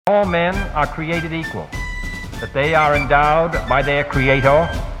All men are created equal, that they are endowed by their Creator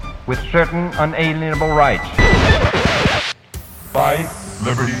with certain unalienable rights. Life,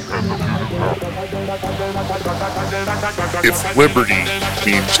 liberty, and the If liberty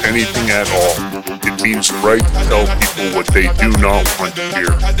means anything at all, it means the right to tell people what they do not want to hear.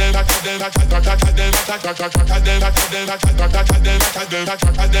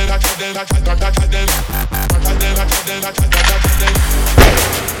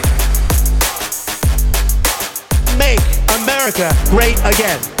 Make America great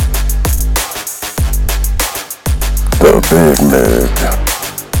again. The Big Mig.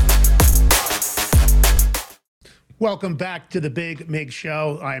 Welcome back to the Big Mig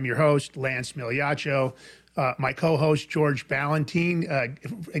Show. I am your host, Lance Migliaccio. My co-host, George Ballantine,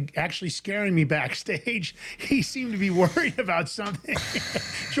 actually scaring me backstage. He seemed to be worried about something.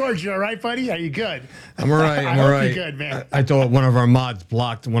 George, you all right, buddy? Are you good? I'm all right. I hope you're good, man. I thought one of our mods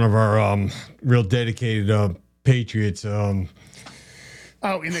blocked one of our real dedicated patriots.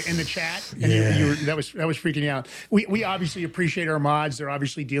 Oh, in the chat? And Yeah. that was freaking you out. We obviously appreciate our mods. They're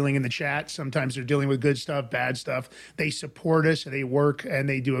obviously dealing in the chat. Sometimes they're dealing with good stuff, bad stuff. They support us, they work, and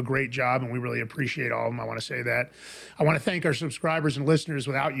they do a great job, and we really appreciate all of them. I want to say that. I want to thank our subscribers and listeners.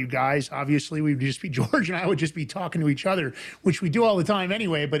 Without you guys, obviously, we'd just be, George and I would just be talking to each other, which we do all the time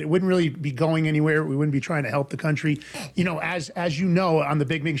anyway, but it wouldn't really be going anywhere. We wouldn't be trying to help the country. You know, as you know, on the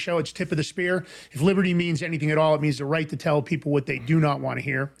Big Mig Show, it's tip of the spear. If liberty means anything at all, it means the right to tell people what they do not want to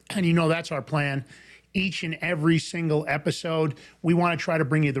hear. And you know, that's our plan. Each and every single episode, we want to try to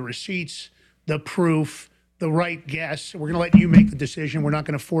bring you the receipts, the proof, the right guess. We're going to let you make the decision. We're not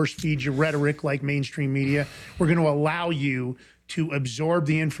going to force feed you rhetoric like mainstream media. We're going to allow you to absorb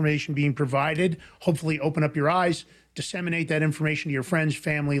the information being provided, hopefully open up your eyes, disseminate that information to your friends,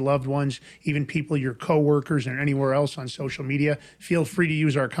 family, loved ones, even people, your coworkers, and anywhere else on social media. Feel free to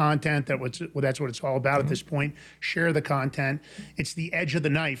use our content. That's what it's all about at this point. Share the content. It's the edge of the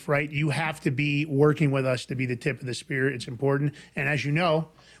knife, right? You have to be working with us to be the tip of the spear. It's important. And as you know,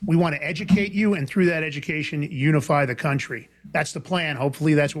 we want to educate you, and through that education, unify the country. That's the plan.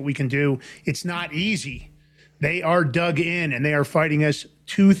 Hopefully that's what we can do. It's not easy. They are dug in, and they are fighting us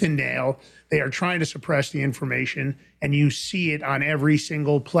tooth and nail. They are trying to suppress the information, and you see it on every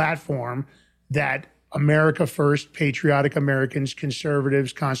single platform that America First, patriotic Americans,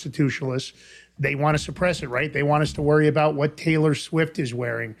 conservatives, constitutionalists, they want to suppress it, right? They want us to worry about what Taylor Swift is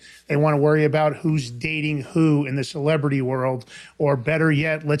wearing. They want to worry about who's dating who in the celebrity world, or better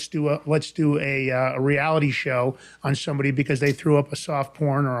yet, let's do a reality show on somebody because they threw up a soft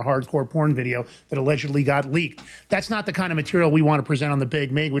porn or a hardcore porn video that allegedly got leaked. That's not the kind of material we want to present on the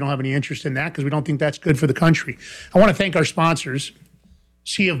Big Mig. We don't have any interest in that because we don't think that's good for the country. I want to thank our sponsors,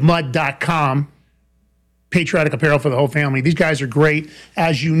 seaofmud.com. Patriotic apparel for the whole family. These guys are great.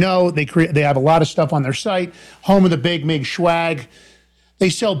 As you know, they have a lot of stuff on their site. Home of the Big Mig swag. They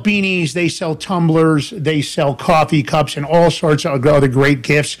sell beanies, they sell tumblers, they sell coffee cups, and all sorts of other great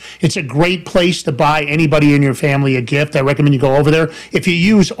gifts. It's a great place to buy anybody in your family a gift. I recommend you go over there. If you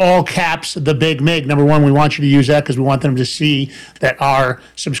use all caps, the Big Mig, number one, we want you to use that because we want them to see that our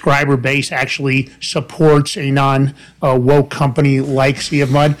subscriber base actually supports a non-woke company like Sea of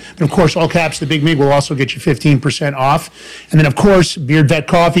Mud. But of course, all caps, the Big Mig will also get you 15% off. And then, of course, Beard Vet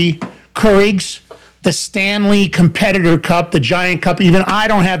Coffee, Keurig's, the Stanley Competitor Cup, the giant cup. Even I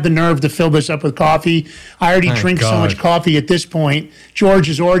don't have the nerve to fill this up with coffee. I already drink so much coffee at this point. George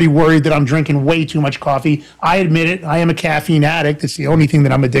is already worried that I'm drinking way too much coffee. I admit it. I am a caffeine addict. It's the only thing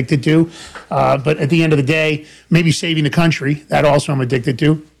that I'm addicted to. But at the end of the day, maybe saving the country, that also I'm addicted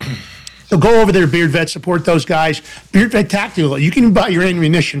to. So go over there, Beard Vet, support those guys. Beard Vet Tactical, you can buy your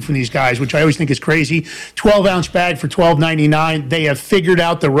ammunition from these guys, which I always think is crazy. 12-ounce bag for $12.99. They have figured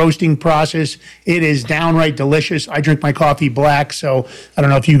out the roasting process. It is downright delicious. I drink my coffee black, so I don't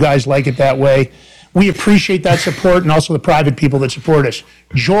know if you guys like it that way. We appreciate that support and also the private people that support us.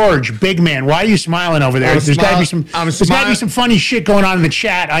 George, big man, why are you smiling over there? There's got to be some funny shit going on in the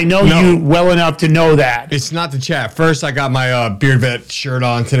chat. I know you well enough to know that. It's not the chat. First, I got my Beard Vet shirt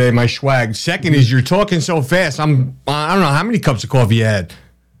on today, my swag. Second is you're talking so fast. I don't know how many cups of coffee you had.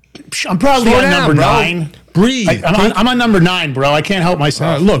 I'm probably on number 9. Breathe. I'm on number 9, bro. I can't help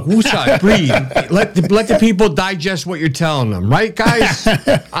myself. Look, woosah, breathe. Let the people digest what you're telling them, right, guys?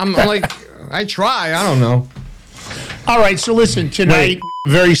 I'm like, I try. I don't know. All right, so listen, tonight,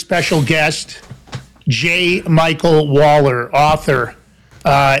 very special guest, J. Michael Waller, author.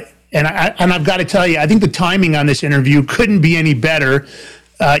 And I've got to tell you, I think the timing on this interview couldn't be any better.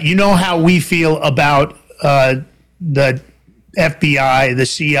 You know how we feel about the FBI, the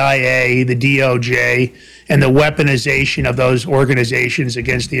CIA, the DOJ, and the weaponization of those organizations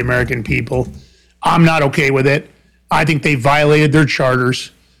against the American people. I'm not okay with it. I think they violated their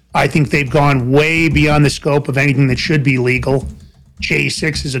charters. I think they've gone way beyond the scope of anything that should be legal.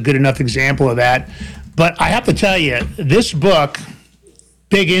 J6 is a good enough example of that. But I have to tell you, this book,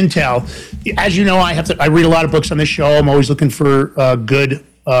 Big Intel, as you know, I read a lot of books on this show. I'm always looking for good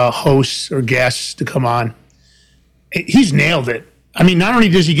hosts or guests to come on. He's nailed it. I mean, not only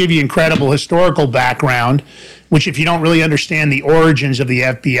does he give you incredible historical background, which if you don't really understand the origins of the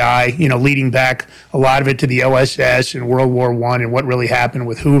FBI, leading back a lot of it to the OSS and World War I and what really happened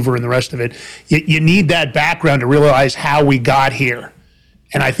with Hoover and the rest of it, you need that background to realize how we got here.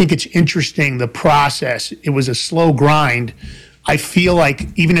 And I think it's interesting, the process. It was a slow grind. I feel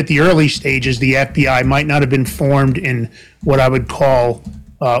like even at the early stages, the FBI might not have been formed in what I would call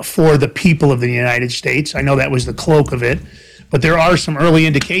for the people of the United States. I know that was the cloak of it. But there are some early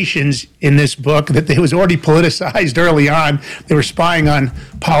indications in this book that it was already politicized early on. They were spying on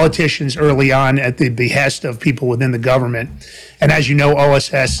politicians early on at the behest of people within the government. And as you know,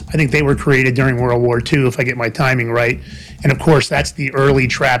 OSS, I think they were created during World War II, if I get my timing right. And of course, that's the early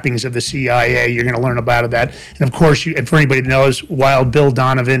trappings of the CIA. You're going to learn about that. And of course, and for anybody that knows, Wild Bill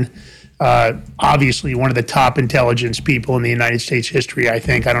Donovan, obviously one of the top intelligence people in the United States history, I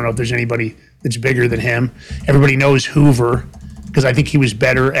think. I don't know if there's anybody that's bigger than him. Everybody knows Hoover, because I think he was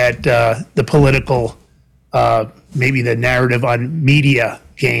better at the political, maybe the narrative on media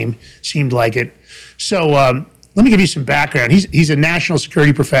game, seemed like it. So let me give you some background. He's a national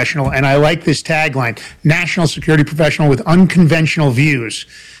security professional, and I like this tagline, national security professional with unconventional views,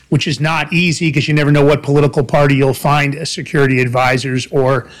 which is not easy because you never know what political party you'll find security advisors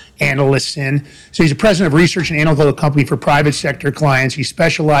or analysts in. So he's a president of research and analytical company for private sector clients. He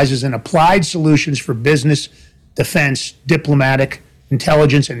specializes in applied solutions for business, defense, diplomatic,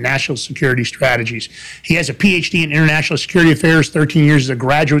 intelligence, and national security strategies. He has a PhD in international security affairs, 13 years as a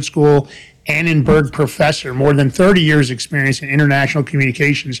graduate school, Annenberg Professor, more than 30 years experience in international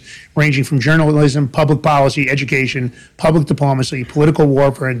communications, ranging from journalism, public policy, education, public diplomacy, political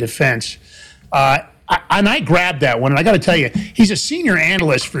warfare, and defense. And I grabbed that one, and I got to tell you, he's a senior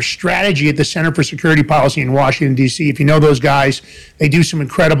analyst for strategy at the Center for Security Policy in Washington, D.C. If you know those guys, they do some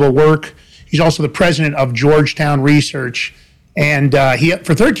incredible work. He's also the president of Georgetown Research. And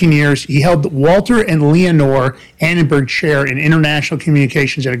for 13 years, he held the Walter and Leonore Annenberg Chair in International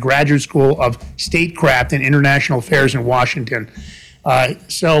Communications at a graduate school of statecraft and international affairs in Washington.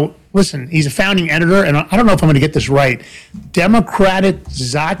 So, listen, he's a founding editor, and I don't know if I'm going to get this right.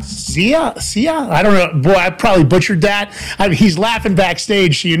 Demokratizacja? I don't know. Boy, I probably butchered that. He's laughing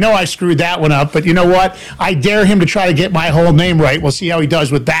backstage, so you know I screwed that one up. But you know what? I dare him to try to get my whole name right. We'll see how he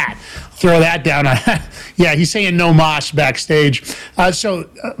does with that. Throw that down. Yeah, he's saying no mas backstage. So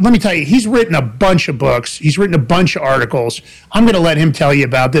let me tell you, he's written a bunch of books. He's written a bunch of articles. I'm going to let him tell you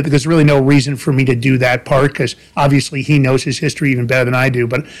about that because there's really no reason for me to do that part because obviously he knows his history even better than I do.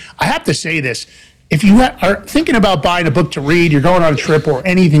 But I have to say this. If you are thinking about buying a book to read, you're going on a trip or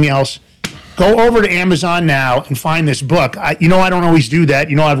anything else, go over to Amazon now and find this book. I don't always do that.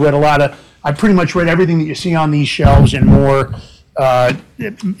 I've pretty much read everything that you see on these shelves and more.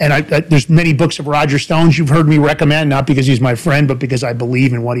 There's many books of Roger Stone's you've heard me recommend, not because he's my friend, but because I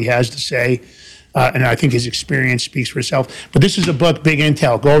believe in what he has to say. And I think his experience speaks for itself. But this is a book, Big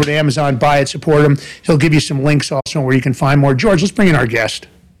Intel. Go over to Amazon, buy it, support him. He'll give you some links also where you can find more. George, let's bring in our guest.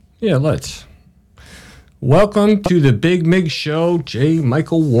 Yeah, let's. Welcome to the Big Mig Show, J.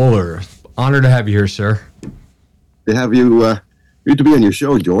 Michael Waller. Honored to have you here, sir. To have you, good to be on your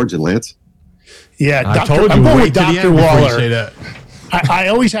show, George and Lance. Yeah, I told you, I'm going wait with till the Dr. end before you Waller. say that. I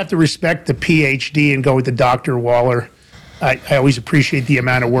always have to respect the PhD and go with the Dr. Waller. I always appreciate the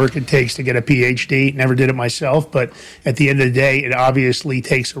amount of work it takes to get a PhD. Never did it myself, but at the end of the day, it obviously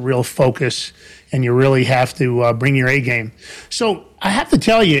takes a real focus, and you really have to bring your A game. So I have to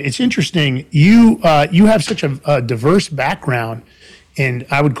tell you, it's interesting. You have such a diverse background in,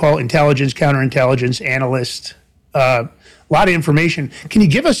 I would call intelligence, counterintelligence, analyst. A lot of information. Can you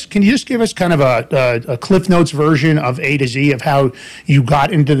just give us kind of a Cliff Notes version of A to Z of how you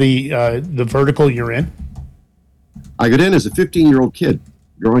got into the vertical you're in? I got in as a 15-year-old kid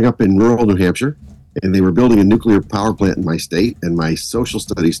growing up in rural New Hampshire, and they were building a nuclear power plant in my state, and my social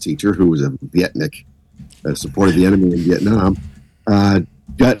studies teacher, who was a Vietnik, supported the enemy in Vietnam,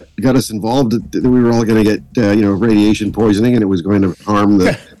 got us involved that we were all going to get radiation poisoning, and it was going to harm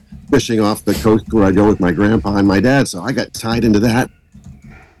the fishing off the coast where I go with my grandpa and my dad. So I got tied into that.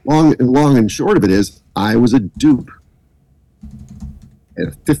 Long and short of it is, I was a dupe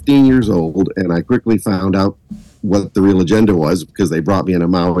at 15 years old, and I quickly found out what the real agenda was because they brought me in a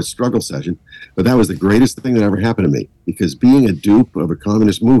Maoist struggle session. But that was the greatest thing that ever happened to me, because being a dupe of a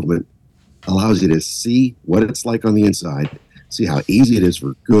communist movement allows you to see what it's like on the inside, see how easy it is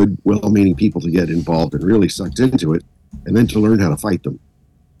for good, well-meaning people to get involved and really sucked into it, and then to learn how to fight them.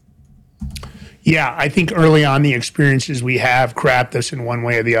 Yeah, I think early on the experiences we have crapped us in one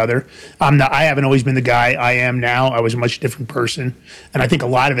way or the other. I haven't always been the guy I am now. I was a much different person, and I think a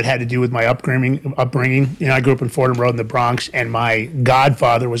lot of it had to do with my upbringing. You know, I grew up in Fordham Road in the Bronx, and my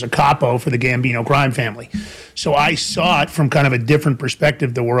godfather was a capo for the Gambino crime family. So I saw it from kind of a different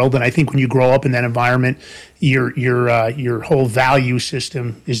perspective, the world. And I think when you grow up in that environment, your whole value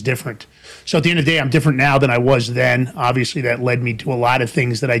system is different. So at the end of the day, I'm different now than I was then. Obviously, that led me to a lot of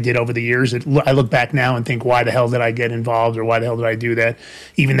things that I did over the years. I look back now and think, why the hell did I get involved, or why the hell did I do that?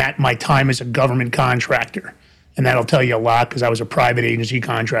 Even that, my time as a government contractor. And that'll tell you a lot, because I was a private agency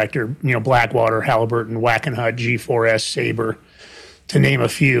contractor, you know, Blackwater, Halliburton, Wackenhut, G4S, Sabre, to name a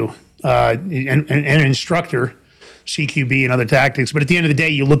few, and an instructor, CQB and other tactics. But at the end of the day,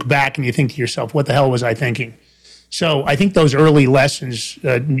 you look back and you think to yourself, what the hell was I thinking? So I think those early lessons,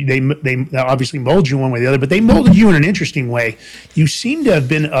 they obviously mold you one way or the other, but they molded you in an interesting way. You seem to have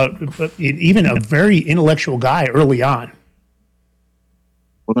been even a very intellectual guy early on.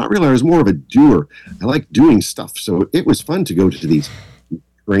 Well, not really. I was more of a doer. I like doing stuff. So it was fun to go to these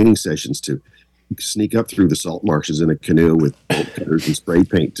training sessions, to sneak up through the salt marshes in a canoe with bolt cutters and spray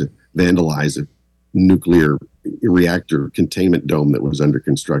paint to vandalize a nuclear reactor containment dome that was under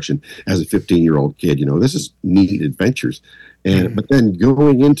construction as a 15-year-old kid. You know, this is neat adventures. And but then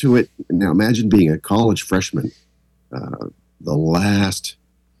going into it, now imagine being a college freshman, the last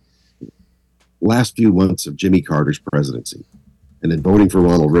few months of Jimmy Carter's presidency, and then voting for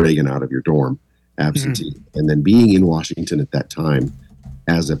Ronald Reagan out of your dorm, absentee, and then being in Washington at that time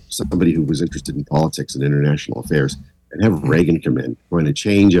as somebody who was interested in politics and international affairs, and have Reagan come in, going to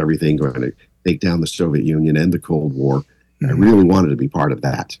change everything, going to take down the Soviet Union and the Cold War. I really wanted to be part of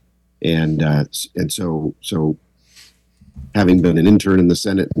that. And so having been an intern in the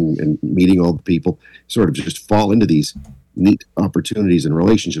Senate and meeting all the people, sort of just fall into these neat opportunities and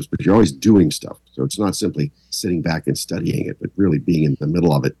relationships, but you're always doing stuff. So it's not simply sitting back and studying it, but really being in the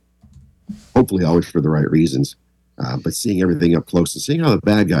middle of it, hopefully always for the right reasons, but seeing everything up close and seeing how the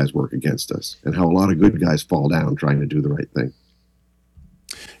bad guys work against us and how a lot of good guys fall down trying to do the right thing.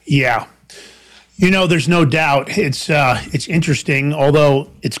 Yeah. You know, there's no doubt it's interesting, although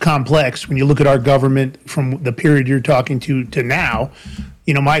it's complex. When you look at our government from the period you're talking to now,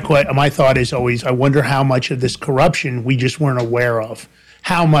 you know, my thought is always, I wonder how much of this corruption we just weren't aware of.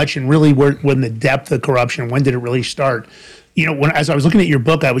 How much, and really when the depth of corruption, when did it really start? You know, as I was looking at your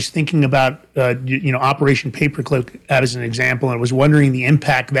book, I was thinking about, Operation Paperclip as an example, and I was wondering the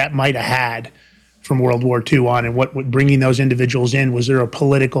impact that might have had from World War II on, and what bringing those individuals in. Was there a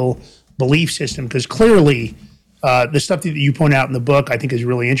political belief system? Because clearly, the stuff that you point out in the book, I think, is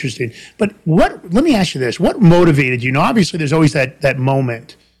really interesting. But let me ask you this: what motivated you? Now, obviously, there's always that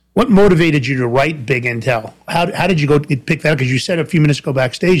moment. What motivated you to write Big Intel? How did you go pick that up? Because you said a few minutes ago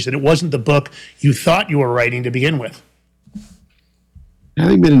backstage that it wasn't the book you thought you were writing to begin with.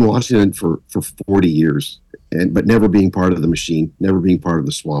 Having been in Washington for 40 years, but never being part of the machine, never being part of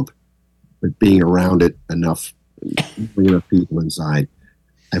the swamp, but being around it enough, bringing enough people inside,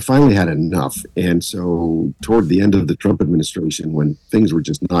 I finally had enough. And so toward the end of the Trump administration, when things were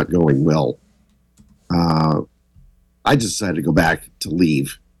just not going well, I just decided to go back, to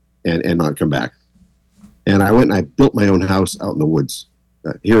leave and not come back. And I went and I built my own house out in the woods.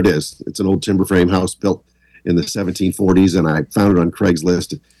 Here it is. It's an old timber frame house built in the 1740s, and I found it on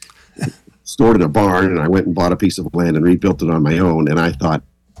Craigslist, stored in a barn, and I went and bought a piece of land and rebuilt it on my own. And I thought,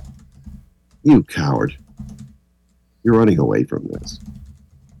 you coward, you're running away from this.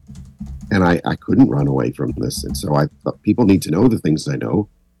 And I couldn't run away from this. And so I thought, people need to know the things I know.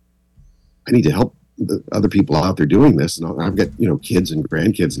 I need to help the other people out there doing this. And I've got, kids and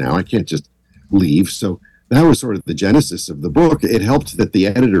grandkids now. I can't just leave. So that was sort of the genesis of the book. It helped that the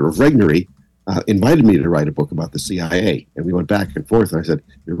editor of Regnery invited me to write a book about the CIA. And we went back and forth. And I said,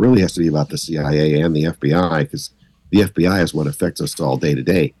 it really has to be about the CIA and the FBI, because the FBI is what affects us all day to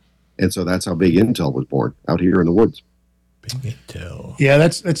day. And so that's how Big Intel was born, out here in the woods. Big Intel. Yeah,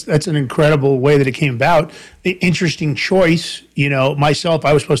 that's an incredible way that it came about. The interesting choice. Myself,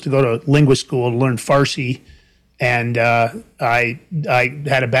 I was supposed to go to linguist school to learn Farsi, and I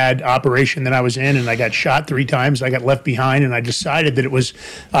had a bad operation that I was in, and I got shot 3 times. I got left behind, and I decided that it was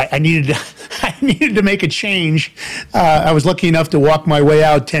I needed to make a change. I was lucky enough to walk my way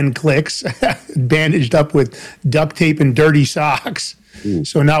out 10 clicks, bandaged up with duct tape and dirty socks.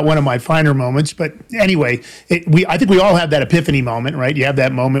 So not one of my finer moments, but anyway, I think we all have that epiphany moment, right? You have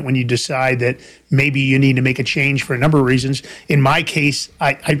that moment when you decide that maybe you need to make a change for a number of reasons. In my case,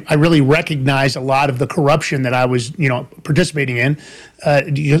 I really recognized a lot of the corruption that I was, participating in,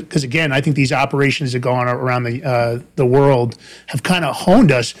 because again, I think these operations that go on around the world have kind of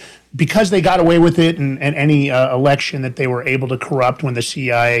honed us. Because they got away with it in any election that they were able to corrupt when the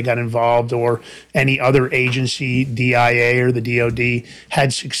CIA got involved or any other agency, DIA or the DOD,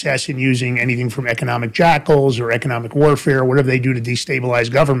 had success in using anything from economic jackals or economic warfare, whatever they do to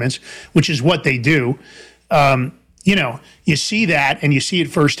destabilize governments, which is what they do. You see that and you see it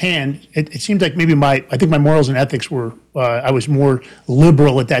firsthand. It seems like maybe I think my morals and ethics were, I was more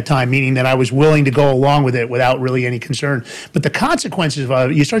liberal at that time, meaning that I was willing to go along with it without really any concern. But the consequences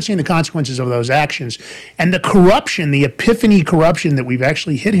of you start seeing the consequences of those actions and the corruption, the epiphany corruption that we've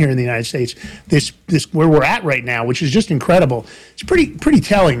actually hit here in the United States, this where we're at right now, which is just incredible. It's pretty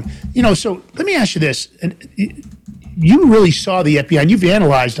telling. So let me ask you this. And you really saw the FBI and you've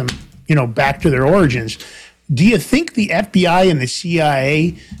analyzed them, back to their origins. Do you think the FBI and the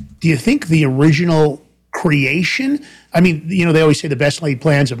CIA, do you think the original creation, I mean, they always say the best laid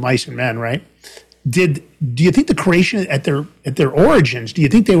plans of mice and men, right? Do you think the creation at their origins, do you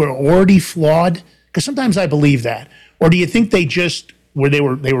think they were already flawed? Because sometimes I believe that. Or do you think they just they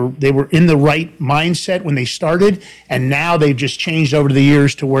were in the right mindset when they started and now they've just changed over the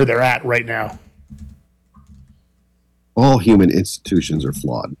years to where they're at right now? All human institutions are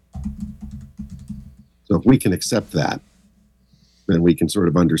flawed. So if we can accept that, then we can sort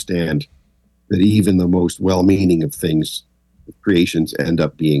of understand that even the most well-meaning of things, creations end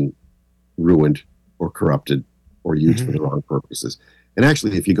up being ruined or corrupted or used for the wrong purposes. And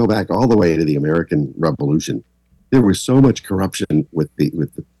actually, if you go back all the way to the American Revolution, there was so much corruption with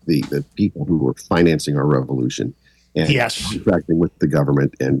the people who were financing our revolution and contracting with the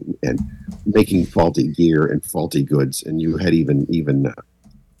government and making faulty gear and faulty goods. And you had even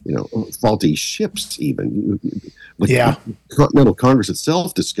faulty ships even. The Continental Congress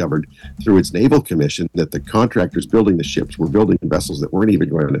itself discovered through its Naval Commission that the contractors building the ships were building vessels that weren't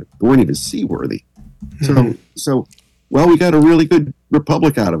even seaworthy. So we got a really good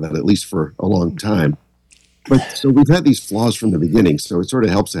republic out of it, at least for a long time. But so we've had these flaws from the beginning. So it sort of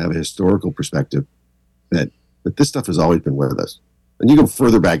helps to have a historical perspective that this stuff has always been with us. And you go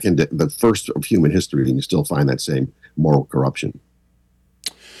further back into the first of human history and you still find that same moral corruption.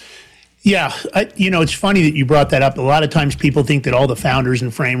 Yeah, it's funny that you brought that up. A lot of times people think that all the founders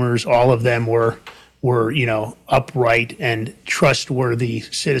and framers, all of them were upright and trustworthy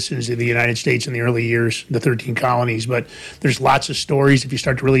citizens of the United States in the early years, the 13 colonies. But there's lots of stories, if you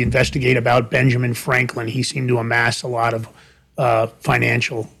start to really investigate, about Benjamin Franklin. He seemed to amass a lot of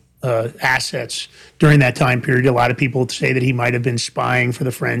financial assets during that time period. A lot of people say that he might have been spying for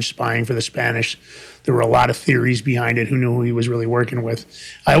the French, spying for the Spanish. There were a lot of theories behind it. Who knew who he was really working with?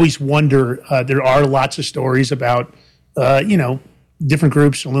 I always wonder, there are lots of stories about, different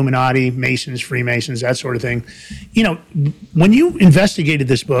groups, Illuminati, Masons, Freemasons, that sort of thing. When you investigated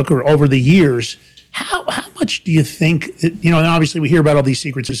this book or over the years, how much do you think, and obviously we hear about all these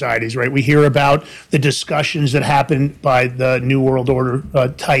secret societies, right? We hear about the discussions that happen by the New World Order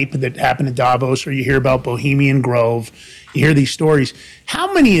type that happened at Davos, or you hear about Bohemian Grove. You hear these stories.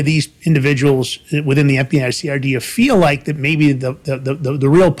 How many of these individuals within the FBI or CIA do you feel like that maybe the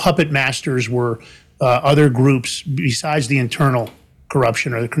real puppet masters were other groups besides the internal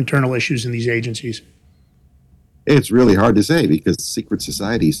corruption or the internal issues in these agencies? It's really hard to say because secret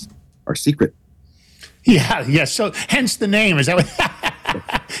societies are secret. Yeah. So hence the name. Is that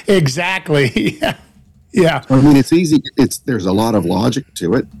what? Exactly. Yeah. I mean, it's easy. There's a lot of logic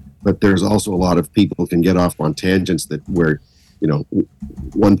to it, but there's also a lot of people can get off on tangents where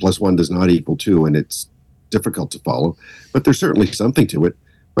 1 + 1 does not equal 2, and it's difficult to follow. But there's certainly something to it.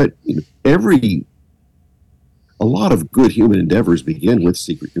 But a lot of good human endeavors begin with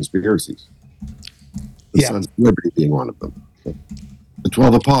secret conspiracies. The Sons of Liberty being one of them. The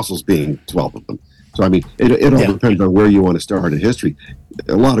 12 Apostles being 12 of them. So, I mean, it all depends on where you want to start in history.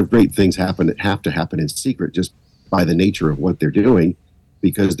 A lot of great things have to happen in secret just by the nature of what they're doing,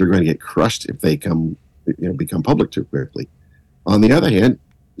 because they're going to get crushed if they become public too quickly. On the other hand,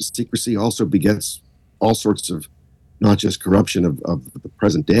 secrecy also begets all sorts of not just corruption of the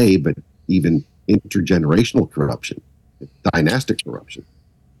present day, but even intergenerational corruption, dynastic corruption.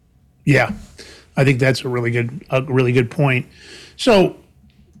 Yeah, I think that's a really good point. So,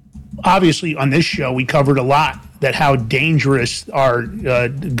 obviously, on this show, we covered a lot that how dangerous our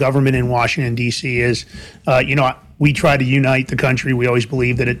government in Washington, D.C. is. We try to unite the country. We always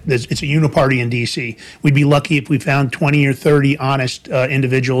believe that it's a uniparty in D.C. We'd be lucky if we found 20 or 30 honest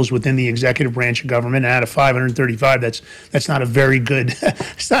individuals within the executive branch of government. And out of 535, that's not a very good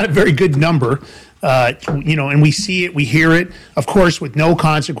it's not a very good number. And we see it, we hear it, of course, with no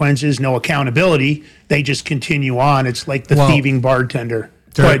consequences, no accountability. They just continue on. It's like the thieving bartender.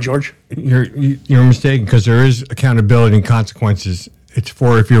 Go ahead, George. You're mistaken, because there is accountability and consequences. It's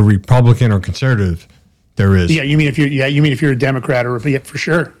for if you're Republican or conservative. There is. Yeah, you mean if you're a Democrat or for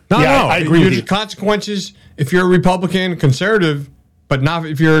sure. No, I agree with you. Consequences if you're a Republican, conservative, but not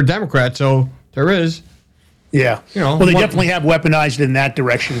if you're a Democrat. So there is. Yeah. Well, they definitely have weaponized in that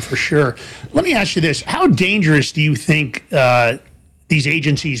direction for sure. Let me ask you this. How dangerous do you think these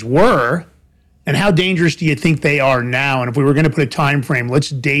agencies were, and how dangerous do you think they are now? And if we were going to put a time frame, let's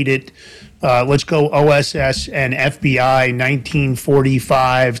date it. Let's go OSS and FBI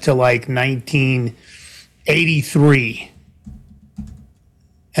 1945 to like 1983.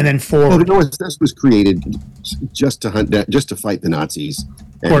 And then forward. Well, the OSS was created just to fight the Nazis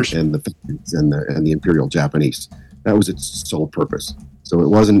and the and the Imperial Japanese. That was its sole purpose. So it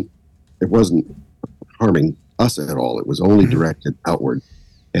wasn't harming us at all. It was only directed outward.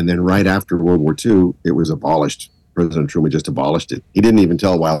 And then right after World War II, it was abolished. President Truman just abolished it. He didn't even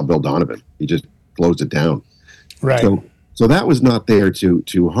tell Wild Bill Donovan. He just closed it down. Right. So that was not there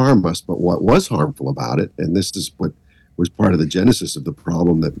to harm us. But what was harmful about it, and this is what was part of the genesis of the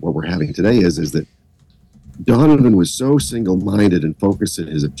problem that what we're having today is that Donovan was so single-minded and focused on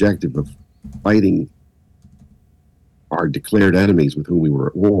his objective of fighting our declared enemies with whom we were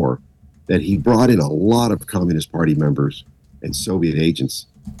at war, that he brought in a lot of Communist Party members and Soviet agents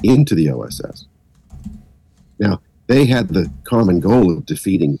into the OSS. Now, they had the common goal of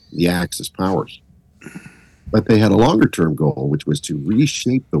defeating the Axis powers, but they had a longer-term goal, which was to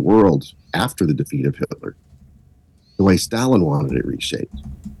reshape the world after the defeat of Hitler, the way Stalin wanted it reshaped.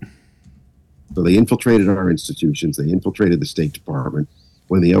 So they infiltrated our institutions. They infiltrated the State Department.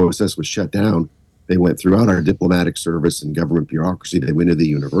 When the OSS was shut down, they went throughout our diplomatic service and government bureaucracy. They went to the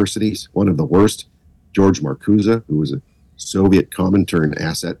universities. One of the worst, George Marcuse, who was a Soviet Comintern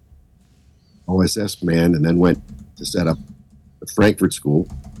asset, OSS man, and then went to set up the Frankfurt School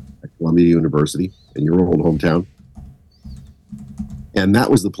at Columbia University in your old hometown. And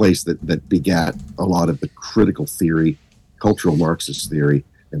that was the place that begat a lot of the critical theory, cultural Marxist theory,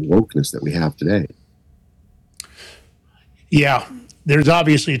 and wokeness that we have today. Yeah, there's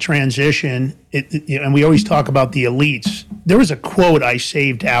obviously a transition, and we always talk about the elites. There was a quote I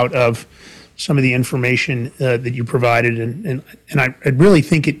saved out of some of the information that you provided, and I really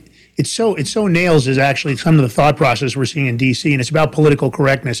think it so nails is actually some of the thought process we're seeing in D.C., and it's about political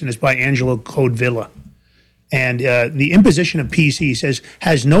correctness, and it's by Angelo Codevilla. And the imposition of peace, he says,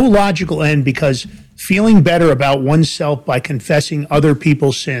 has no logical end because feeling better about oneself by confessing other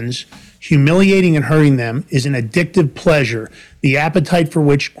people's sins, humiliating and hurting them, is an addictive pleasure, the appetite for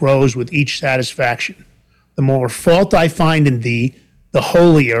which grows with each satisfaction. The more fault I find in thee, the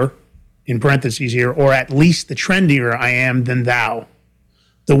holier, in parentheses here, or at least the trendier I am than thou.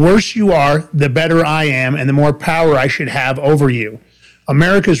 The worse you are, the better I am, and the more power I should have over you.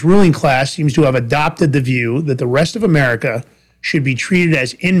 America's ruling class seems to have adopted the view that the rest of America should be treated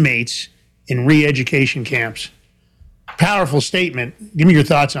as inmates in re-education camps. Powerful statement. Give me your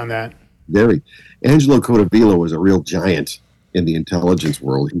thoughts on that. Very. Angelo Codevilla was a real giant in the intelligence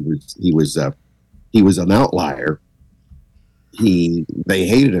world. He was an outlier. They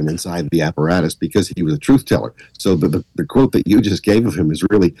hated him inside the apparatus because he was a truth teller. So the quote that you just gave of him is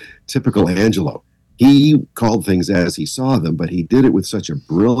really typical Angelo. He called things as he saw them, but he did it with such a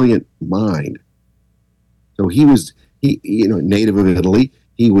brilliant mind. So he native of Italy.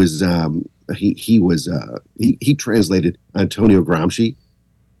 He translated Antonio Gramsci,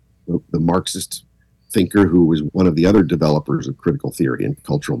 the Marxist thinker who was one of the other developers of critical theory and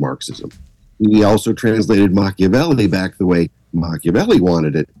cultural Marxism. He also translated Machiavelli back the way Machiavelli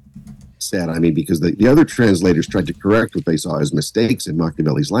wanted it said. I mean, because the other translators tried to correct what they saw as mistakes in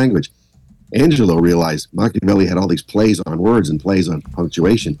Machiavelli's language. Angelo realized Machiavelli had all these plays on words and plays on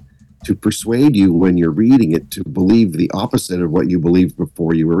punctuation to persuade you when you're reading it to believe the opposite of what you believed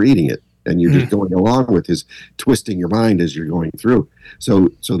before you were reading it. And you're just going along with his twisting your mind as you're going through. So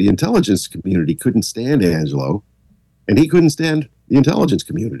the intelligence community couldn't stand Angelo, and he couldn't stand the intelligence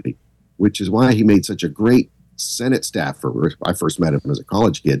community, which is why he made such a great Senate staffer. I first met him as a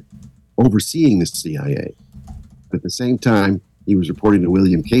college kid, overseeing the CIA. At the same time, he was reporting to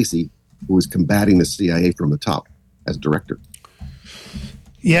William Casey, who was combating the CIA from the top as director.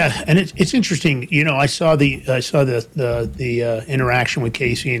 Yeah, and it's interesting. You know, I saw the interaction with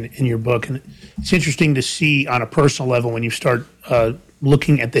Casey in your book, and it's interesting to see on a personal level when you start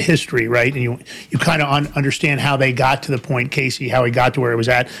looking at the history, right? And you kind of understand how they got to the point, Casey, how he got to where he was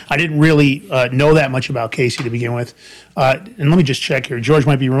at. I didn't really know that much about Casey to begin with. And let me just check here. George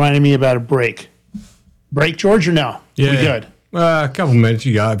might be reminding me about a break. Break, George, or no? Yeah. We good? A couple minutes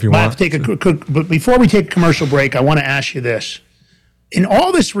you got if you Might want. have to take a quick, but before we take a commercial break, I want to ask you this. In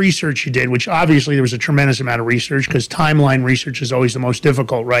all this research you did, which obviously there was a tremendous amount of research because timeline research is always the most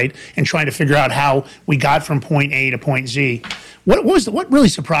difficult, right? And trying to figure out how we got from point A to point Z. What really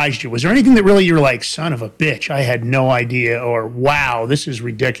surprised you? Was there anything that really you were like, son of a bitch, I had no idea, or wow, this is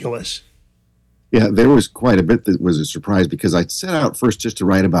ridiculous? Yeah, there was quite a bit that was a surprise because I set out first just to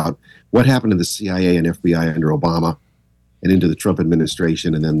write about what happened to the CIA and FBI under Obama and into the Trump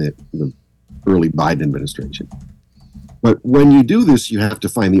administration and then the early Biden administration. But when you do this, you have to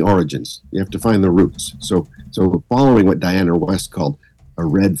find the origins. You have to find the roots. So following what Diana West called a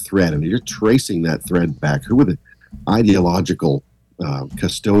red thread, and you're tracing that thread back. Who were the ideological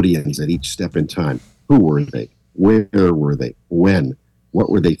custodians at each step in time? Who were they? Where were they? When? What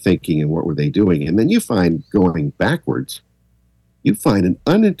were they thinking and what were they doing? And then you find, going backwards, you find an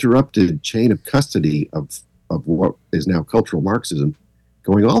uninterrupted chain of custody of what is now cultural Marxism,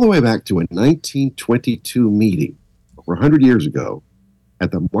 going all the way back to a 1922 meeting over 100 years ago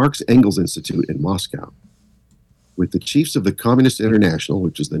at the Marx Engels Institute in Moscow with the chiefs of the Communist International,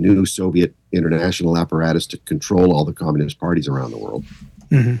 which is the new Soviet international apparatus to control all the communist parties around the world,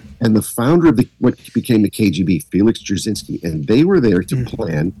 and the founder of what became the KGB, Felix Dzerzhinsky. And they were there to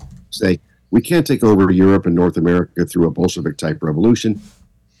plan, say, we can't take over Europe and North America through a Bolshevik-type revolution.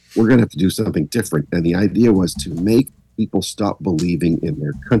 We're going to have to do something different. And the idea was to make people stop believing in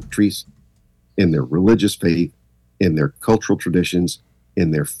their countries, in their religious faith, in their cultural traditions,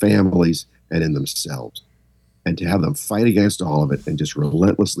 in their families, and in themselves. And to have them fight against all of it and just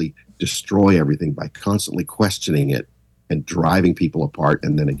relentlessly destroy everything by constantly questioning it and driving people apart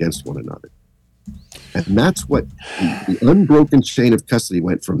and then against one another. And that's what the unbroken chain of custody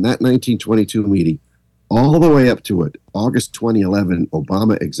went from that 1922 meeting all the way up to it, August 2011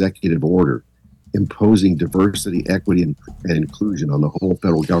 Obama executive order imposing diversity, equity, and inclusion on the whole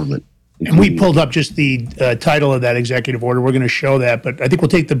federal government. And we pulled up just the title of that executive order. We're going to show that, but I think we'll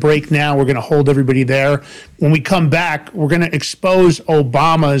take the break now. We're going to hold everybody there. When we come back, we're going to expose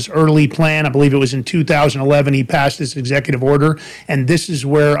Obama's early plan. I believe it was in 2011 he passed this executive order, and this is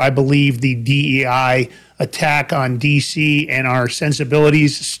where I believe the DEI attack on DC and our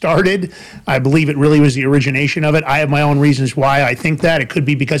sensibilities started. I believe it really was the origination of it. I have my own reasons why I think that. It could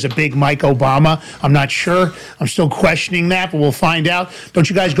be because of big Mike Obama. I'm not sure. I'm still questioning that, but we'll find out. Don't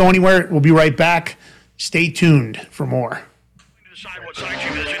you guys go anywhere. We'll be right back. Stay tuned for more. Decide what sites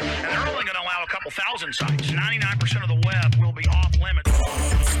you visit, and they're only going to allow a couple thousand sites. 99% of the web will be off limits.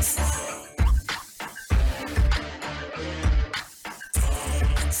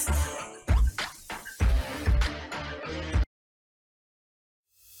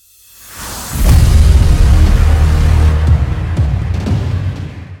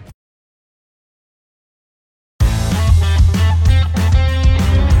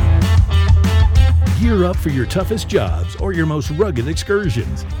 Gear up for your toughest jobs or your most rugged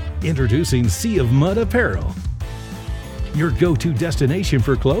excursions. Introducing Sea of Mud Apparel, your go-to destination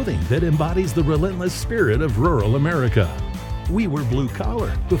for clothing that embodies the relentless spirit of rural America. We were blue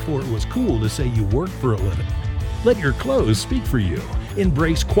collar before it was cool to say you worked for a living. Let your clothes speak for you.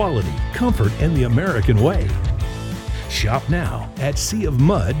 Embrace quality, comfort, and the American way. Shop now at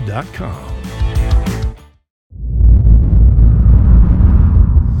seaofmud.com.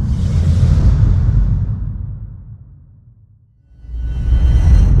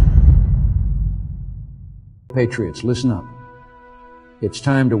 Patriots, listen up. It's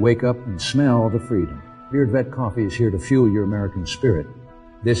time to wake up and smell the freedom. Beard Vet Coffee is here to fuel your American spirit.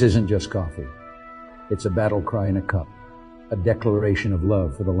 This isn't just coffee. It's a battle cry in a cup, a declaration of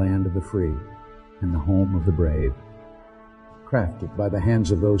love for the land of the free and the home of the brave. Crafted by the hands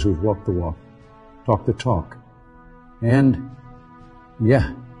of those who've walked the walk, talked the talk, and,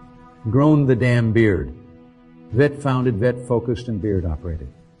 grown the damn beard. Vet founded, vet focused, and beard operated.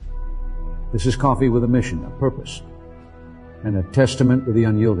 This is coffee with a mission, a purpose, and a testament to the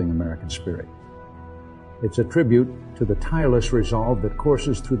unyielding American spirit. It's a tribute to the tireless resolve that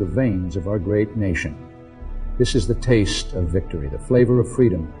courses through the veins of our great nation. This is the taste of victory, the flavor of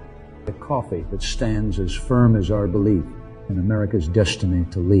freedom, the coffee that stands as firm as our belief in America's destiny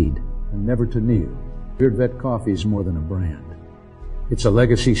to lead and never to kneel. Beard Vet Coffee is more than a brand. It's a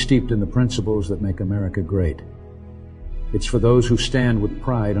legacy steeped in the principles that make America great. It's for those who stand with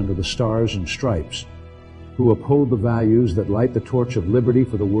pride under the stars and stripes, who uphold the values that light the torch of liberty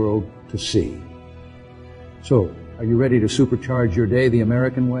for the world to see. So, are you ready to supercharge your day the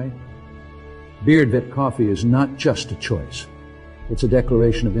American way? Beard Vet coffee is not just a choice. It's a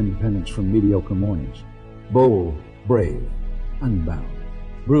declaration of independence from mediocre mornings. Bold, brave, unbound.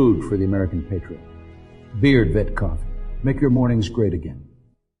 Brewed for the American patriot. Beard Vet coffee. Make your mornings great again.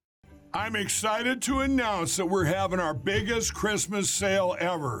 I'm excited to announce that we're having our biggest Christmas sale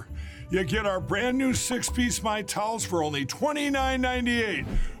ever. You get our brand new 6-piece My Towels for only $29.98,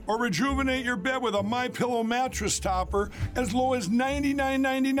 or rejuvenate your bed with a MyPillow mattress topper as low as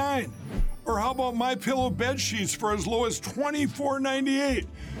 $99.99. Or how about MyPillow bed sheets for as low as $24.98?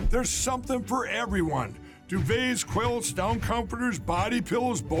 There's something for everyone. Duvets, quilts, down comforters, body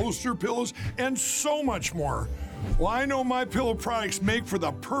pillows, bolster pillows, and so much more. Well, I know MyPillow products make for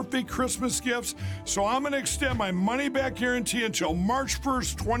the perfect Christmas gifts, so I'm going to extend my money-back guarantee until March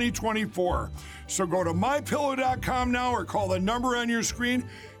 1st, 2024. So go to MyPillow.com now or call the number on your screen.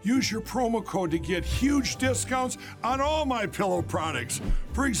 Use your promo code to get huge discounts on all MyPillow products.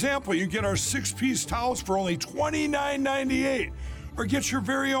 For example, you get our 6-piece towels for only $29.98. Or get your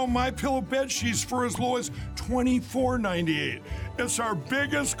very own MyPillow bed sheets for as low as $24.98. It's our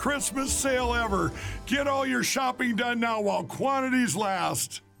biggest Christmas sale ever. Get all your shopping done now while quantities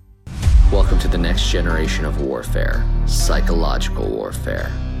last. Welcome to the next generation of warfare, psychological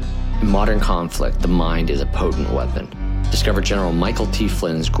warfare. In modern conflict, the mind is a potent weapon. Discover General Michael T.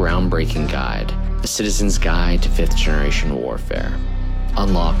 Flynn's groundbreaking guide, A Citizen's Guide to Fifth Generation Warfare.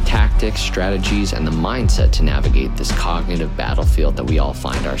 Unlock tactics, strategies, and the mindset to navigate this cognitive battlefield that we all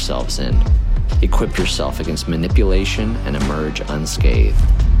find ourselves in. Equip yourself against manipulation and emerge unscathed.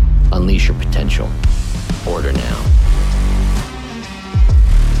 Unleash your potential. Order now.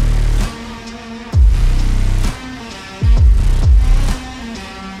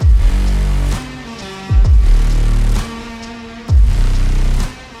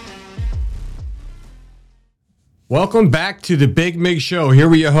 Welcome back to the Big Mig Show. Here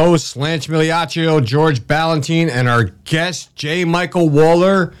with your hosts, Lance Migliaccio, George Ballantine, and our guest, J. Michael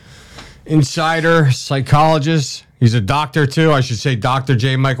Waller, insider, psychologist. He's a doctor, too. I should say Dr.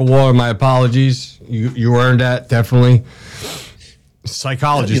 J. Michael Waller. My apologies. You earned that, definitely.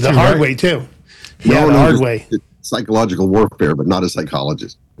 Psychologist, the too, hard right? way, too. No, The hard way. It's psychological warfare, but not a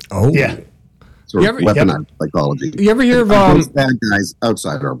psychologist. Oh. Yeah. Sort of weaponized psychology. You ever hear of... Those bad guys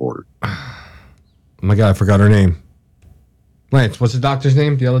outside our border. Oh my God, I forgot her name. Lance, what's the doctor's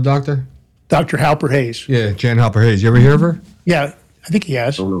name? The other doctor? Dr. Halper Hayes. Yeah, Jan Halper Hayes. You ever hear of her? Yeah, I think he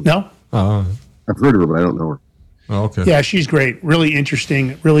has. No? Oh. I've heard of her, but I don't know her. Oh, okay. Yeah, she's great. Really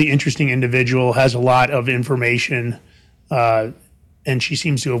interesting individual, has a lot of information. And she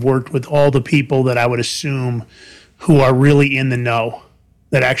seems to have worked with all the people that I would assume who are really in the know,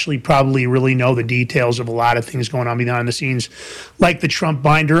 that actually probably really know the details of a lot of things going on behind the scenes, like the Trump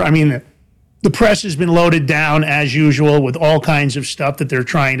binder. I mean, the press has been loaded down as usual with all kinds of stuff that they're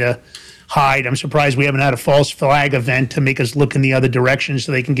trying to hide. I'm surprised we haven't had a false flag event to make us look in the other direction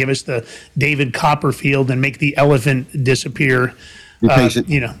so they can give us the David Copperfield and make the elephant disappear. Be patient.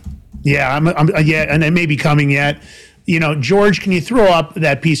 Yeah, and it may be coming yet. George, can you throw up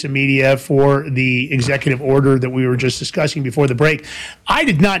that piece of media for the executive order that we were just discussing before the break? I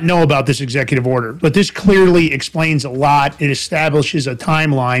did not know about this executive order, but this clearly explains a lot. It establishes a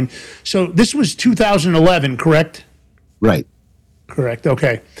timeline. So this was 2011, correct? Right. Correct.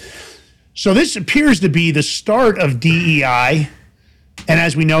 Okay. So this appears to be the start of DEI. And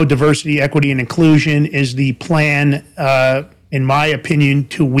as we know, diversity, equity, and inclusion is the plan, in my opinion,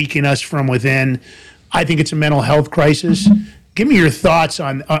 to weaken us from within. I think it's a mental health crisis. Give me your thoughts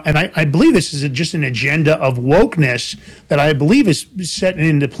on, and I believe this is just an agenda of wokeness that I believe is set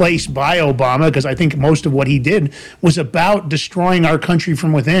into place by Obama, because I think most of what he did was about destroying our country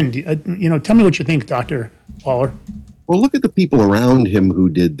from within. Tell me what you think, Dr. Waller. Well, look at the people around him who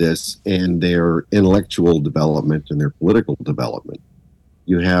did this and their intellectual development and their political development.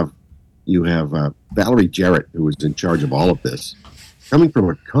 You have Valerie Jarrett, who was in charge of all of this, coming from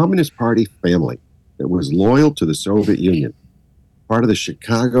a Communist Party family that was loyal to the Soviet Union, part of the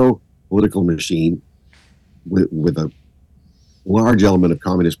Chicago political machine with a large element of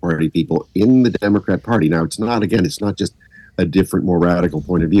Communist Party people in the Democrat Party. Now, it's not just a different, more radical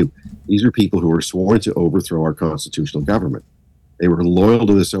point of view. These are people who were sworn to overthrow our constitutional government. They were loyal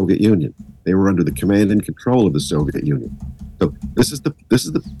to the Soviet Union. They were under the command and control of the Soviet Union. So this is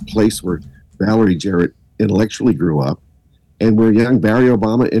the place where Valerie Jarrett intellectually grew up, and where young Barry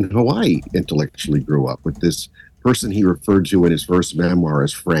Obama in Hawaii intellectually grew up, with this person he referred to in his first memoir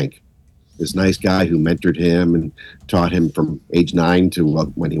as Frank. this nice guy who mentored him and taught him from age 9 to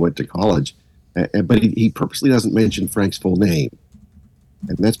when he went to college. But he purposely doesn't mention Frank's full name.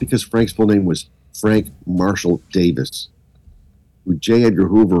 And that's because Frank's full name was Frank Marshall Davis, who J. Edgar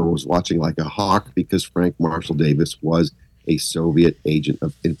Hoover was watching like a hawk because Frank Marshall Davis was a Soviet agent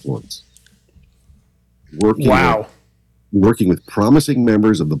of influence. Working with promising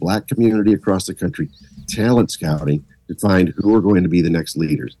members of the black community across the country, talent scouting to find who are going to be the next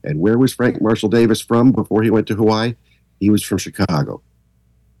leaders. And where was Frank Marshall Davis from before he went to Hawaii? He was from Chicago.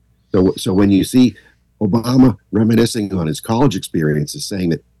 So when you see Obama reminiscing on his college experiences, saying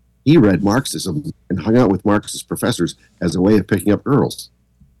that he read Marxism and hung out with Marxist professors as a way of picking up girls.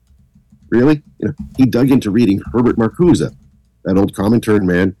 Really? He dug into reading Herbert Marcuse, that old Comintern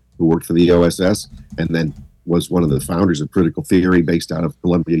man who worked for the OSS and then was one of the founders of critical theory based out of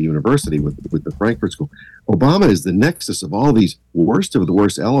Columbia University with the Frankfurt School. Obama is the nexus of all these worst of the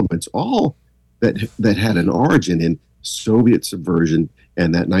worst elements, all that had an origin in Soviet subversion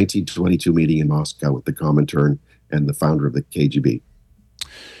and that 1922 meeting in Moscow with the Comintern and the founder of the KGB.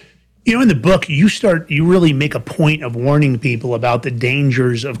 In the book, you really make a point of warning people about the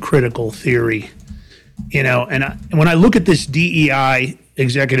dangers of critical theory. And when I look at this DEI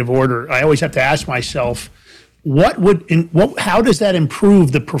executive order, I always have to ask myself, how does that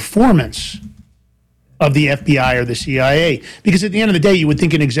improve the performance of the FBI or the CIA? Because at the end of the day, you would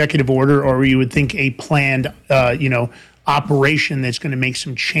think an executive order, or you would think a planned, operation that's going to make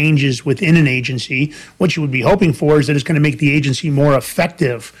some changes within an agency. What you would be hoping for is that it's going to make the agency more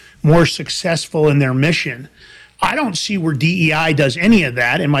effective, more successful in their mission. I don't see where DEI does any of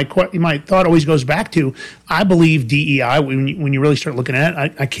that. And my thought always goes back to, I believe DEI, when you really start looking at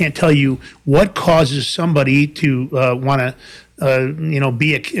it, I can't tell you what causes somebody to want to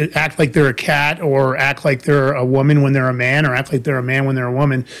act like they're a cat, or act like they're a woman when they're a man, or act like they're a man when they're a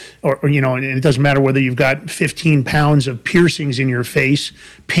woman, or and it doesn't matter whether you've got 15 pounds of piercings in your face,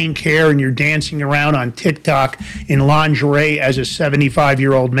 pink hair, and you're dancing around on TikTok in lingerie as a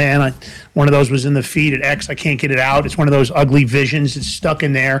 75-year-old man. One of those was in the feed at X. I can't get it out. It's one of those ugly visions that's stuck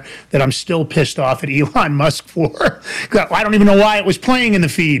in there that I'm still pissed off at Elon Musk for. I don't even know why it was playing in the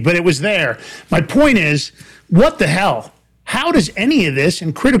feed, but it was there. My point is, what the hell? How does any of this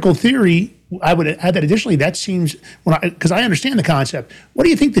in critical theory, I would add that additionally, that seems, because I understand the concept, what do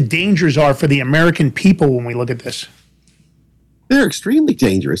you think the dangers are for the American people when we look at this? They're extremely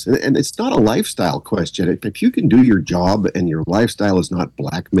dangerous, and it's not a lifestyle question. If you can do your job and your lifestyle is not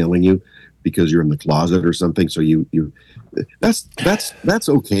blackmailing you because you're in the closet or something, so that's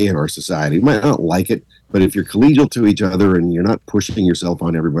okay in our society. You might not like it, but if you're collegial to each other and you're not pushing yourself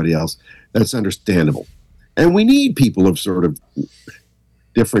on everybody else, that's understandable. And we need people of sort of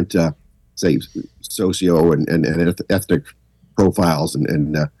different, say, socio and ethnic profiles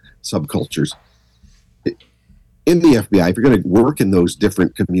and subcultures. In the FBI, if you're going to work in those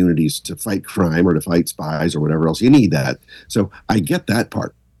different communities to fight crime or to fight spies or whatever else, you need that. So I get that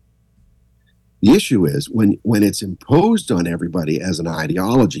part. The issue is when it's imposed on everybody as an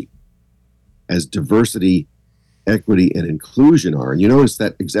ideology, as diversity, equity, and inclusion are. And you notice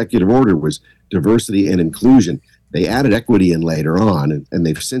that executive order was diversity and inclusion. They added equity in later on, and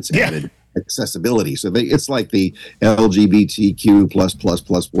they've since added accessibility. So it's like the LGBTQ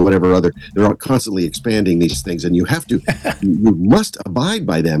plus whatever other. They're all constantly expanding these things, and you must abide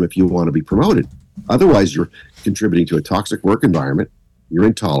by them if you want to be promoted. Otherwise, you're contributing to a toxic work environment. You're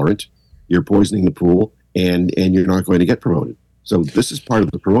intolerant. You're poisoning the pool, and you're not going to get promoted. So this is part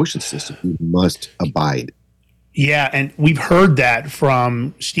of the promotion system. You must abide. Yeah, and we've heard that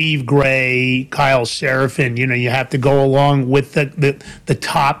from Steve Gray, Kyle Seraphin. You have to go along with the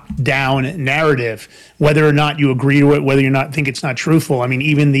top-down narrative, whether or not you agree to it, whether you not think it's not truthful. I mean,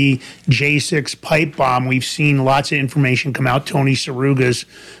 even the J6 pipe bomb, we've seen lots of information come out. Tony Saruga's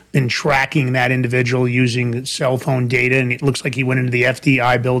been tracking that individual using cell phone data, and it looks like he went into the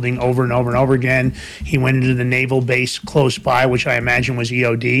FDI building over and over and over again. He went into the naval base close by, which I imagine was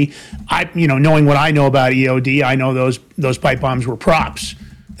EOD. Knowing what I know about EOD, I know those pipe bombs were props.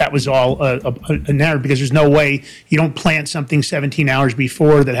 That was all a narrative, because there's no way you don't plant something 17 hours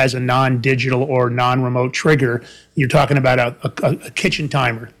before that has a non-digital or non-remote trigger. You're talking about a kitchen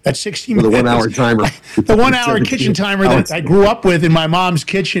timer. That's 60 minutes. The 1 hour timer. The 1 hour kitchen timer that I grew up with in my mom's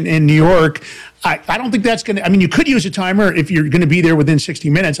kitchen in New York. I don't think that's going to, you could use a timer if you're going to be there within 60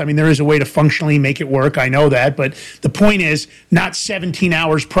 minutes. There is a way to functionally make it work. I know that. But the point is, not 17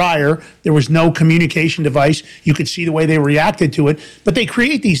 hours prior, there was no communication device. You could see the way they reacted to it. But they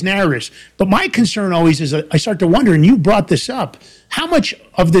create these narratives. But my concern always is, I start to wonder, and you brought this up, how much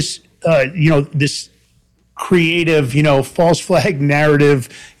of this, this creative, false flag narrative,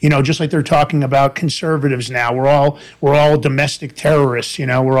 just like they're talking about conservatives now. We're all domestic terrorists,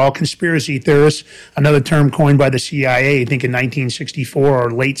 we're all conspiracy theorists, another term coined by the CIA, I think in 1964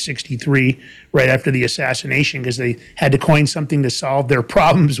 or late 63, right after the assassination, because they had to coin something to solve their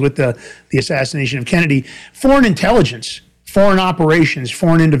problems with the assassination of Kennedy. Foreign intelligence, foreign operations,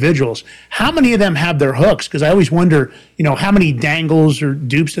 foreign individuals. How many of them have their hooks? Because I always wonder, how many dangles or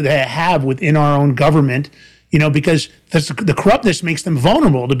dupes do they have within our own government? Because the corruptness makes them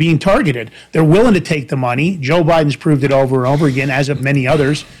vulnerable to being targeted. They're willing to take the money. Joe Biden's proved it over and over again, as have many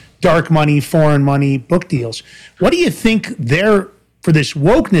others. Dark money, foreign money, book deals. What do you think they're, for this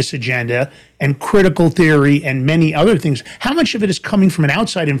wokeness agenda and critical theory and many other things, how much of it is coming from an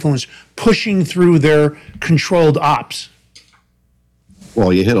outside influence pushing through their controlled ops?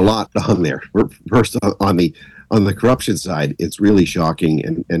 Well, you hit a lot on there. First, on the corruption side, it's really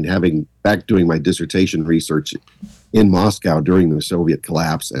shocking. And having back doing my dissertation research in Moscow during the Soviet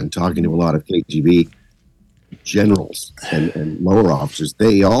collapse and talking to a lot of KGB generals and lower officers,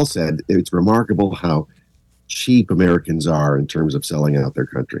 they all said it's remarkable how cheap Americans are in terms of selling out their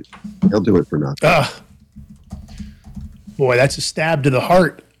country. They'll do it for nothing. Boy, that's a stab to the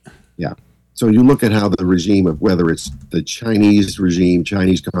heart. Yeah. So you look at how the regime of, whether it's the Chinese regime,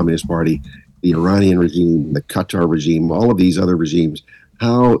 Chinese Communist Party, the Iranian regime, the Qatar regime, all of these other regimes,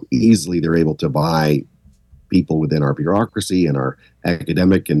 how easily they're able to buy people within our bureaucracy and our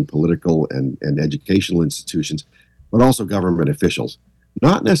academic and political and educational institutions, but also government officials,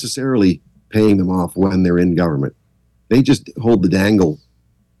 not necessarily paying them off when they're in government. They just hold the dangle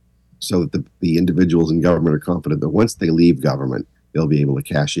so that the individuals in government are confident that once they leave government, they'll be able to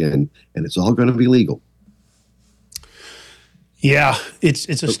cash in, and it's all going to be legal. Yeah, it's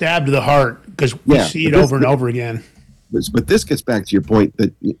a stab to the heart because we see it over and over again. But this gets back to your point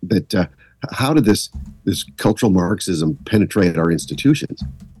that how did this cultural Marxism penetrate our institutions?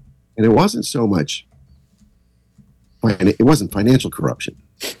 And it wasn't so much, it wasn't financial corruption.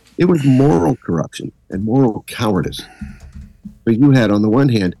 It was moral corruption and moral cowardice. But you had, on the one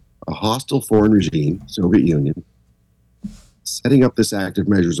hand, a hostile foreign regime, Soviet Union, setting up this active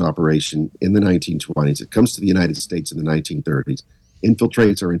measures operation in the 1920s. It comes to the United States in the 1930s,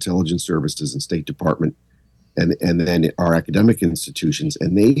 infiltrates our intelligence services and State Department, and then our academic institutions,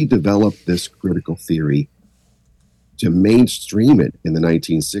 and they developed this critical theory to mainstream it in the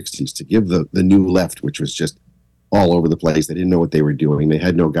 1960s, to give the new left, which was just all over the place. They didn't know what they were doing. They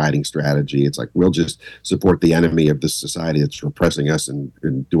had no guiding strategy. It's like, we'll just support the enemy of this society that's repressing us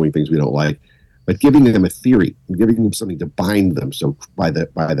and doing things we don't like. But giving them a theory and giving them something to bind them. So by the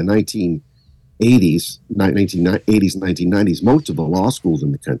 1980s and 1990s, most of the law schools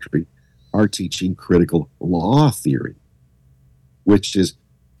in the country are teaching critical law theory, which is,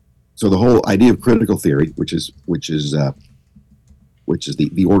 so the whole idea of critical theory, which is the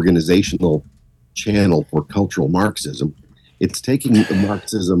organizational channel for cultural Marxism. It's taking the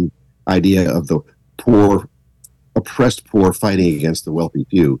Marxism idea of the poor, oppressed poor fighting against the wealthy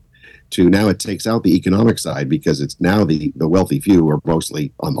few, to now it takes out the economic side because it's now the wealthy few are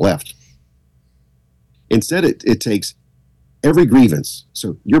mostly on the left. Instead, it takes every grievance.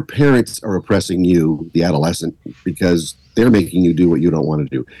 So your parents are oppressing you, the adolescent, because they're making you do what you don't want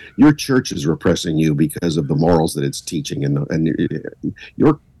to do. Your church is repressing you because of the morals that it's teaching, and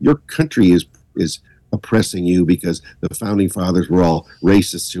your country is oppressing you because the founding fathers were all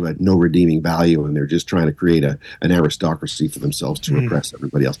racists who had no redeeming value, and they're just trying to create an aristocracy for themselves to repress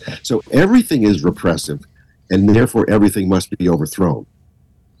everybody else. So everything is repressive, and therefore everything must be overthrown.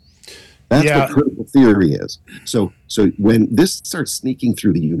 That's what critical theory is. So when this starts sneaking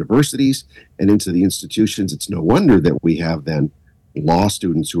through the universities and into the institutions, it's no wonder that we have then law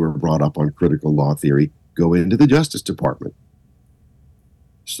students who are brought up on critical law theory go into the Justice Department.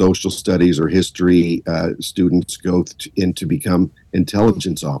 Social studies or history students go in to become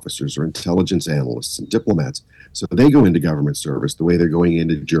intelligence officers or intelligence analysts and diplomats. So they go into government service the way they're going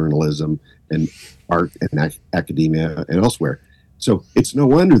into journalism and art and academia and elsewhere. So it's no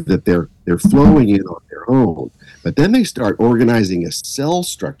wonder that they're flowing in on their own. But then they start organizing a cell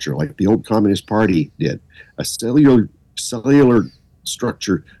structure like the old Communist Party did, a cellular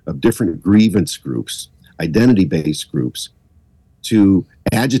structure of different grievance groups, identity-based groups, to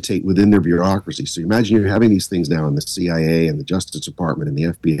agitate within their bureaucracy. So imagine you're having these things now in the CIA and the Justice Department and the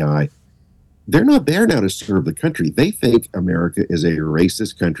FBI. They're not there now to serve the country. They think America is a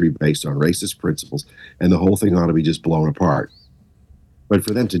racist country based on racist principles, and the whole thing ought to be just blown apart. But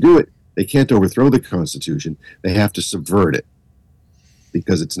for them to do it, they can't overthrow the Constitution. They have to subvert it,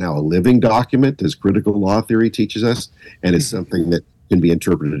 because it's now a living document, as critical law theory teaches us, and it's something that can be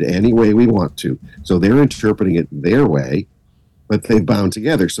interpreted any way we want to. So they're interpreting it their way, but they've bound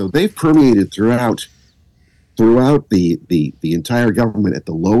together. So they've permeated throughout the entire government at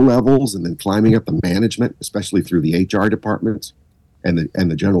the low levels, and then climbing up the management, especially through the HR departments and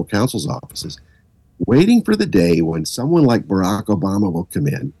the general counsel's offices, waiting for the day when someone like Barack Obama will come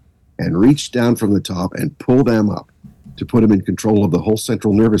in and reach down from the top and pull them up to put them in control of the whole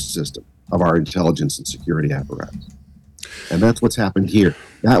central nervous system of our intelligence and security apparatus. And that's what's happened here.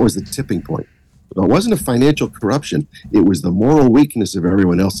 That was the tipping point. So it wasn't a financial corruption. It was the moral weakness of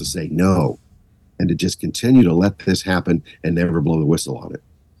everyone else to say no and to just continue to let this happen and never blow the whistle on it.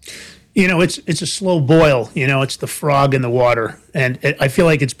 You know, it's a slow boil. You know, it's the frog in the water. And I feel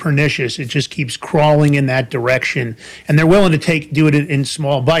like it's pernicious. It just keeps crawling in that direction. And they're willing to do it in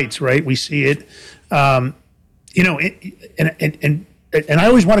small bites, right? We see it. You know, and I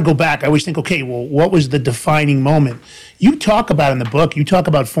always want to go back. I always think, okay, well, what was the defining moment? You talk about in the book, you talk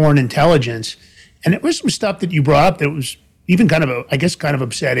about foreign intelligence. And there was some stuff that you brought up that was even kind of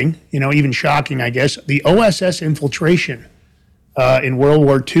upsetting, you know, even shocking, I guess. The OSS infiltration in World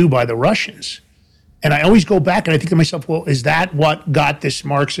War II by the Russians. And I always go back and I think to myself, well, is that what got this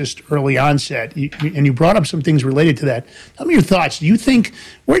Marxist early onset? And you brought up some things related to that. Tell me your thoughts.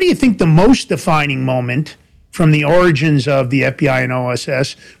 Where do you think the most defining moment from the origins of the FBI and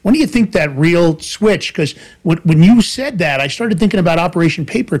OSS, when do you think that real switch? Because when you said that, I started thinking about Operation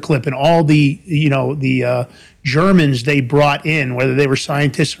Paperclip and all the Germans they brought in, whether they were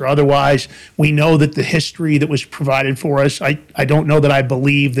scientists or otherwise. We know that the history that was provided for us, I don't know that I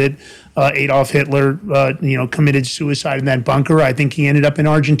believe that Adolf Hitler committed suicide in that bunker. I think he ended up in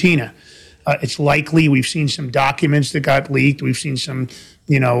Argentina. It's likely. We've seen some documents that got leaked. We've seen some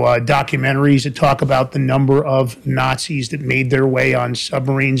documentaries that talk about the number of Nazis that made their way on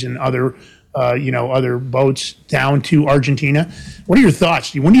submarines and other boats down to Argentina. What are your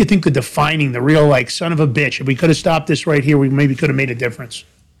thoughts? When do you think the real, son of a bitch, if we could have stopped this right here, we maybe could have made a difference?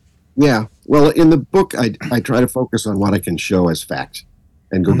 Yeah. Well, in the book, I try to focus on what I can show as fact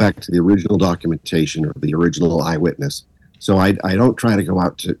and go back to the original documentation or the original eyewitness. So I don't try to go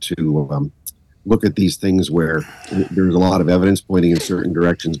out to look at these things where there's a lot of evidence pointing in certain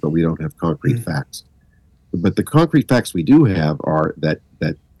directions, but we don't have concrete facts. But the concrete facts we do have are that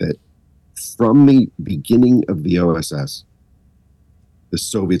from the beginning of the OSS, the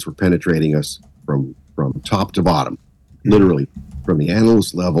Soviets were penetrating us from top to bottom, literally from the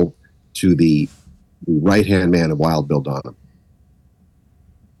analyst level to the right-hand man of Wild Bill Donham.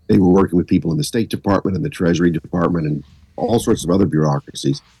 They were working with people in the State Department and the Treasury Department and all sorts of other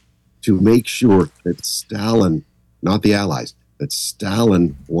bureaucracies to make sure that Stalin, not the Allies, that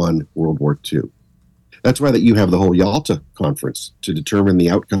Stalin won World War II. That's why that you have the whole Yalta Conference to determine the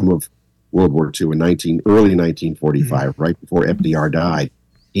outcome of World War II in early 1945, right before FDR died.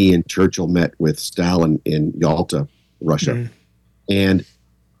 He and Churchill met with Stalin in Yalta, Russia. And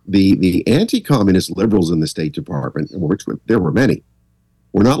the anti-communist liberals in the State Department, which there were many,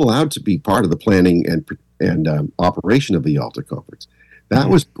 were not allowed to be part of the planning and operation of the Yalta Conference. That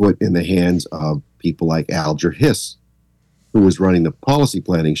was put in the hands of people like Alger Hiss, who was running the policy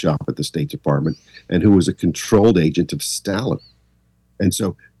planning shop at the State Department and who was a controlled agent of Stalin. And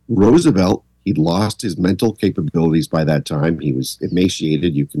so Roosevelt, he'd lost his mental capabilities by that time. He was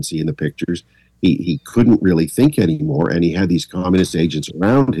emaciated, you can see in the pictures. He couldn't really think anymore, and he had these communist agents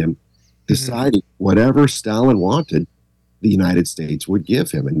around him deciding whatever Stalin wanted, the United States would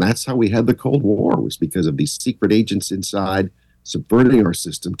give him. And that's how we had the Cold War, was because of these secret agents inside subverting our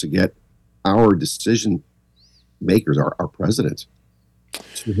system to get our decision makers, our president,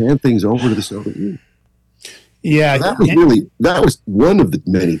 to hand things over to the Soviet Union. Yeah. So that was one of the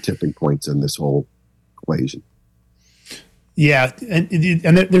many tipping points in this whole equation. Yeah, and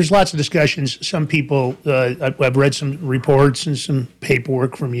there's lots of discussions. Some people, I've read some reports and some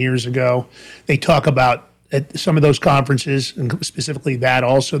paperwork from years ago. They talk about at some of those conferences, and specifically that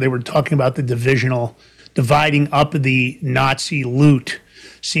also, they were talking about the dividing up the Nazi loot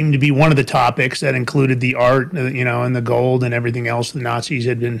seemed to be one of the topics that included the art, and the gold and everything else the Nazis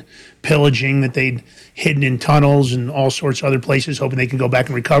had been pillaging, that they'd hidden in tunnels and all sorts of other places, hoping they could go back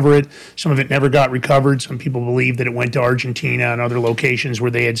and recover it. Some of it never got recovered. Some people believe that it went to Argentina and other locations where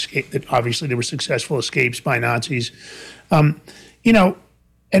they had escaped, that obviously there were successful escapes by Nazis. And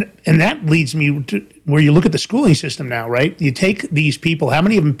that leads me to where you look at the schooling system now, right? You take these people, how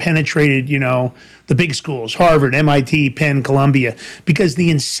many of them penetrated, the big schools, Harvard, MIT, Penn, Columbia, because the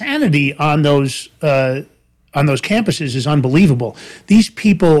insanity on those on those campuses is unbelievable. These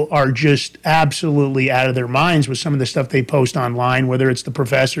people are just absolutely out of their minds with some of the stuff they post online, whether it's the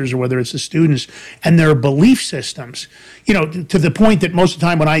professors or whether it's the students, and their belief systems. You know, to the point that most of the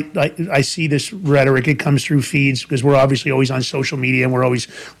time when I see this rhetoric, it comes through feeds because we're obviously always on social media and we're always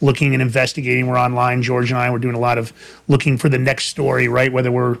looking and investigating. We're online, George and I, we're doing a lot of looking for the next story, right?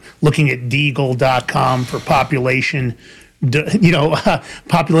 Whether we're looking at Deagle.com for population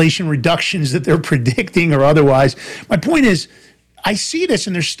population reductions that they're predicting or otherwise. My point is, I see this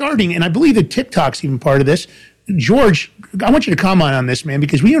and they're starting, and I believe that TikTok's even part of this. George, I want you to comment on this, man,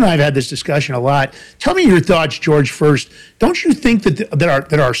 because you and I have had this discussion a lot. Tell me your thoughts, George, first. Don't you think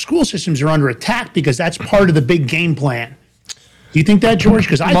that our school systems are under attack because that's part of the big game plan? Do you think that, George?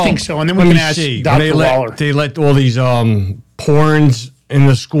 Because I think so, and then we can ask Dr. Waller. They let all these porns in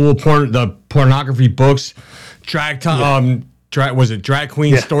the school, the pornography books, drag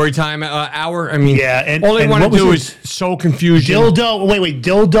queen story time hour? I mean, and all they want to do is sow confusion.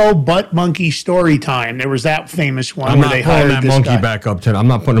 Dildo butt monkey story time. There was that famous one where they hired that this monkey guy. back up to. I'm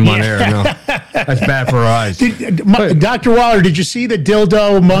not putting him on air. No, that's bad for our eyes. Dr. Waller, did you see the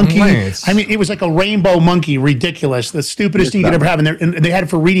dildo monkey? I mean, it was like a rainbow monkey. Ridiculous. The stupidest thing you could ever have. And they had it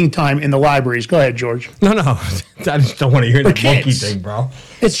for reading time in the libraries. Go ahead, George. No. I just don't want to hear that monkey thing, bro.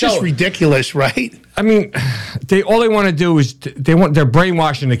 It's just ridiculous, right? I mean, all they want to do is they're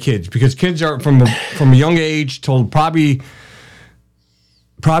brainwashing the kids because kids are from a young age till probably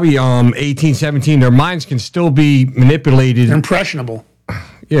 18, 17. Their minds can still be manipulated. They're impressionable.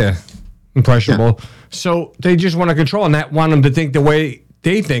 Yeah, impressionable. Yeah. So they just want to control and want them to think the way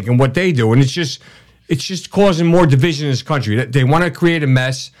they think and what they do, and it's just causing more division in this country. They want to create a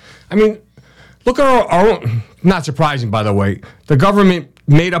mess. I mean, look at our own. Not surprising, by the way. The government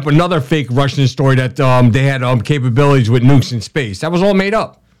made up another fake Russian story that they had capabilities with nukes in space. That was all made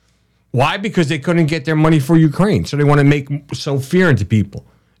up. Why? Because they couldn't get their money for Ukraine, so they want to sow fear into people.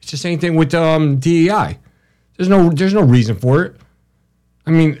 It's the same thing with DEI. There's no reason for it.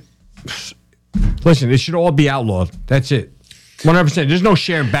 I mean, listen, it should all be outlawed. That's it. 100%. There's no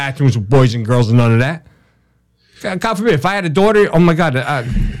sharing bathrooms with boys and girls and none of that. God forbid, if I had a daughter, oh my God.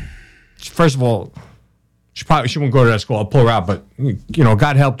 First of all, she won't go to that school. I'll pull her out, but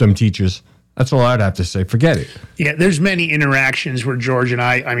God help them teachers. That's all I'd have to say. Forget it. Yeah, there's many interactions where George and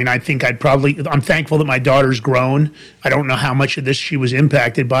I mean, I think I'm thankful that my daughter's grown. I don't know how much of this she was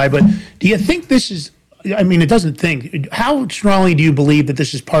impacted by, but do you think this is, I mean, it doesn't think, how strongly do you believe that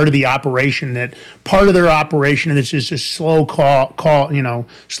this is part of the operation, that part of their operation, and this is a slow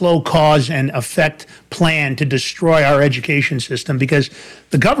slow cause and effect plan to destroy our education system? Because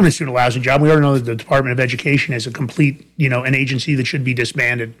the government's doing a lousy job. We already know that the Department of Education is a complete, an agency that should be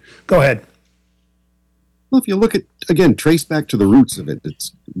disbanded. Go ahead. Well, if you look at, again, trace back to the roots of it,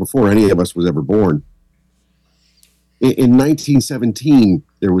 it's before any of us was ever born. In 1917,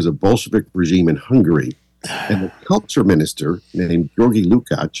 there was a Bolshevik regime in Hungary, and the culture minister named György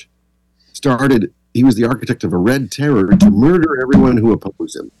Lukács he was the architect of a red terror to murder everyone who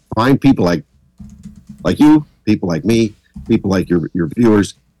opposed him. Find people like you, people like me, people like your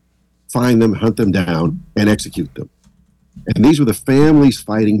viewers, find them, hunt them down, and execute them. And these were the families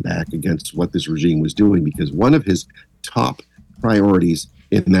fighting back against what this regime was doing, because one of his top priorities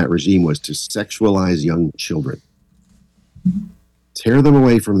in that regime was to sexualize young children. Tear them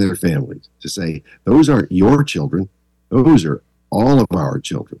away from their families, to say, those aren't your children, those are all of our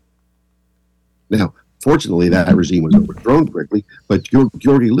children. Now, fortunately, that regime was overthrown quickly, but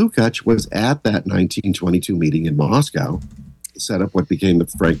György Lukács was at that 1922 meeting in Moscow, set up what became the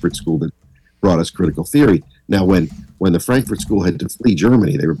Frankfurt School that brought us critical theory. Now, when the Frankfurt School had to flee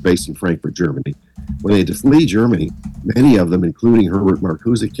Germany, they were based in Frankfurt, Germany. When they had to flee Germany, many of them, including Herbert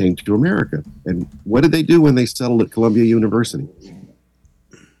Marcuse, came to America. And what did they do when they settled at Columbia University?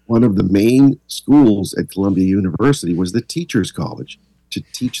 One of the main schools at Columbia University was the Teachers College, to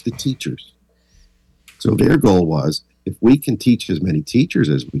teach the teachers. So their goal was, if we can teach as many teachers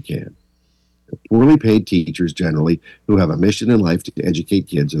as we can, poorly paid teachers generally, who have a mission in life to educate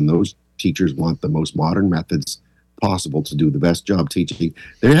kids, and those teachers want the most modern methods possible to do the best job teaching.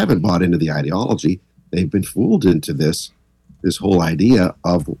 They haven't bought into the ideology. They've been fooled into this whole idea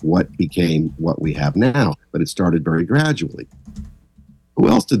of what became what we have now, but it started very gradually. Who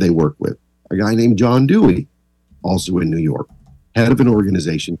else did they work with? A guy named John Dewey, also in New York, head of an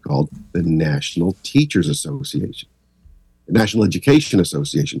organization called the National Teachers Association, the National Education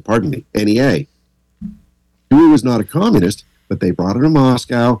Association, NEA. Dewey was not a communist, but they brought him to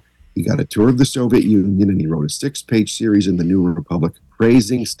Moscow. He got a tour of the Soviet Union, and he wrote a 6-page series in the New Republic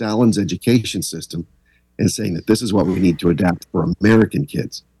praising Stalin's education system and saying that this is what we need to adapt for American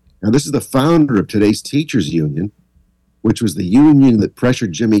kids. Now, this is the founder of today's teachers union, which was the union that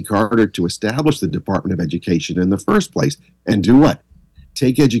pressured Jimmy Carter to establish the Department of Education in the first place. And do what?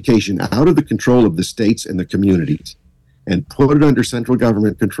 Take education out of the control of the states and the communities and put it under central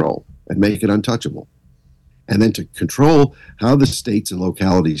government control and make it untouchable. And then to control how the states and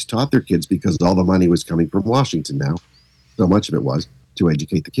localities taught their kids, because all the money was coming from Washington now. So much of it was to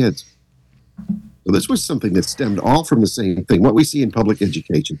educate the kids. So this was something that stemmed all from the same thing. What we see in public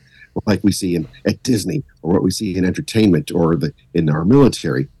education, like we see at Disney, or what we see in entertainment, or in our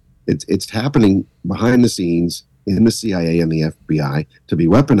military, it's happening behind the scenes in the CIA and the FBI to be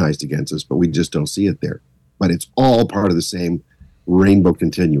weaponized against us, but we just don't see it there. But it's all part of the same rainbow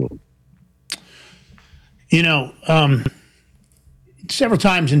continuum. You know, several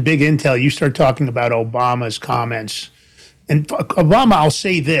times in Big Intel, you start talking about Obama's comments. And Obama, I'll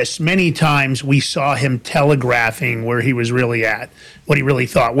say this, many times we saw him telegraphing where he was really at, what he really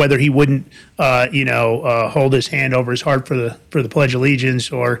thought, whether he wouldn't, hold his hand over his heart for the Pledge of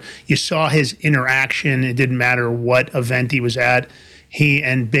Allegiance, or you saw his interaction. It didn't matter what event he was at. He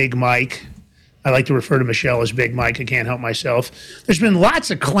and Big Mike, I like to refer to Michelle as Big Mike. I can't help myself. There's been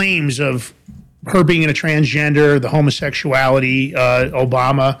lots of claims of her being a transgender, the homosexuality,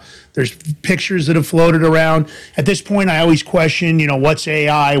 Obama. There's pictures that have floated around. At this point, I always question, what's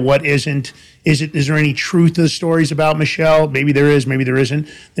AI, what isn't. Is there any truth to the stories about Michelle? Maybe there is, maybe there isn't.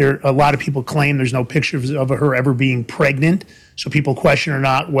 A lot of people claim there's no pictures of her ever being pregnant. So people question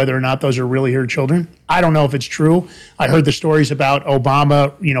whether or not those are really her children. I don't know if it's true. I heard the stories about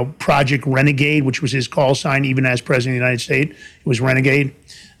Obama, Project Renegade, which was his call sign even as president of the United States. It was Renegade.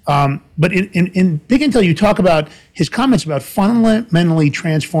 But in Big Intel, you talk about his comments about fundamentally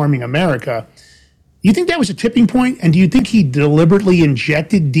transforming America. You think that was a tipping point? And do you think he deliberately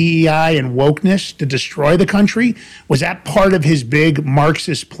injected DEI and wokeness to destroy the country? Was that part of his big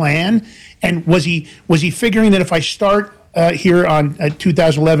Marxist plan? And was he figuring that if I start here on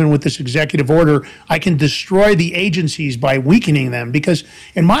 2011 with this executive order, I can destroy the agencies by weakening them? Because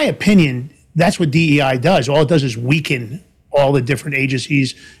in my opinion, that's what DEI does. All it does is weaken all the different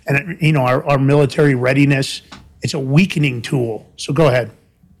agencies and, our military readiness. It's a weakening tool. So go ahead.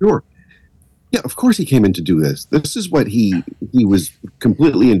 Sure. Yeah, of course he came in to do this. This is what he was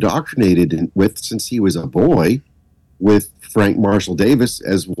completely indoctrinated with since he was a boy, with Frank Marshall Davis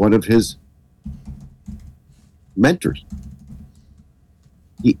as one of his mentors.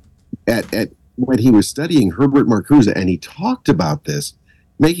 When he was studying Herbert Marcuse, and he talked about this,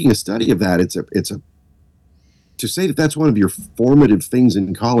 making a study of that, to say that that's one of your formative things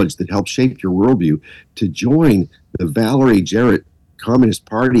in college that helped shape your worldview, to join the Valerie Jarrett Communist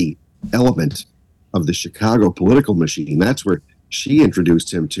Party element of the Chicago political machine. That's where she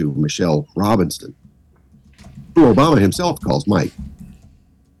introduced him to Michelle Robinson, who Obama himself calls Mike.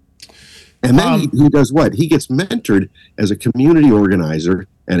 And then he does what? He gets mentored as a community organizer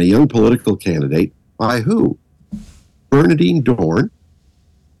and a young political candidate by who? Bernadine Dorn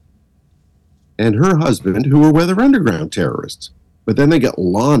and her husband, who were Weather Underground terrorists. But then they got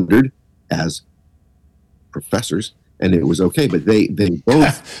laundered as professors, and it was okay. But they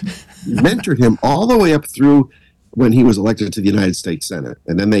both mentored him all the way up through when he was elected to the United States Senate.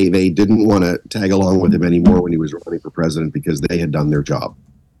 And then they didn't want to tag along with him anymore when he was running for president because they had done their job.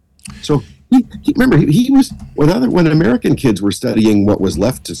 So remember, he was, when American kids were studying what was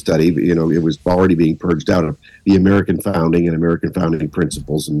left to study, it was already being purged out of the American founding and American founding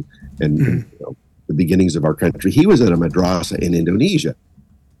principles and the beginnings of our country. He was at a madrasa in Indonesia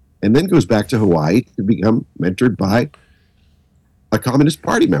and then goes back to Hawaii to become mentored by a Communist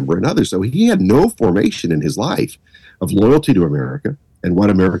Party member and others. So he had no formation in his life of loyalty to America and what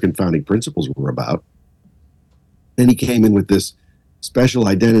American founding principles were about. And he came in with this special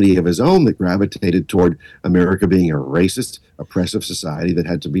identity of his own that gravitated toward America being a racist, oppressive society that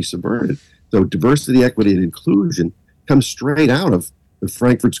had to be subverted. So diversity, equity, and inclusion comes straight out of the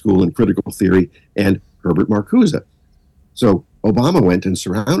Frankfurt School and critical theory and Herbert Marcuse. So Obama went and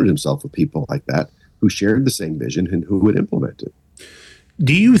surrounded himself with people like that who shared the same vision and who would implement it.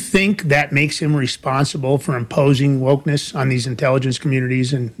 Do you think that makes him responsible for imposing wokeness on these intelligence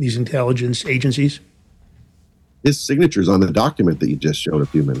communities and these intelligence agencies? His signature's on the document that you just showed a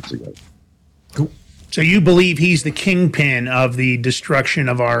few minutes ago. Cool. So you believe he's the kingpin of the destruction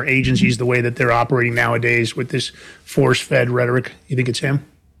of our agencies, the way that they're operating nowadays with this force-fed rhetoric? You think it's him?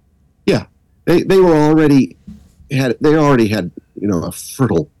 Yeah, they already had a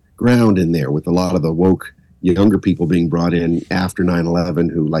fertile ground in there with a lot of the woke younger people being brought in after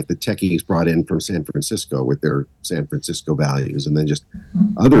 9/11, who, like the techies, brought in from San Francisco with their San Francisco values, and then just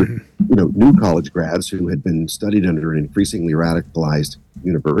other new college grads who had been studied under an increasingly radicalized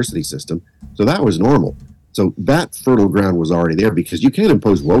university system. So that was normal. So that fertile ground was already there, because you can't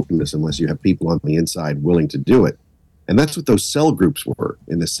impose wokeness unless you have people on the inside willing to do it. And that's what those cell groups were.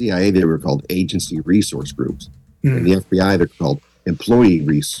 In the CIA, they were called agency resource groups. In the FBI, they're called employee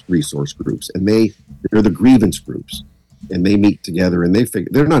resource groups. And they're the grievance groups. And they meet together, and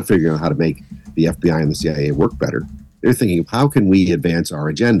they're not figuring out how to make the FBI and the CIA work better. They're thinking of how can we advance our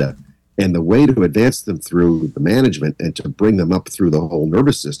agenda? And the way to advance them through the management and to bring them up through the whole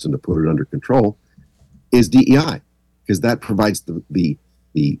nervous system to put it under control is DEI, because that provides the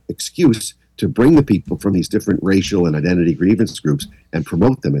excuse to bring the people from these different racial and identity grievance groups and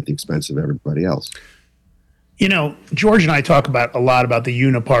promote them at the expense of everybody else. You know, George and I talk a lot about the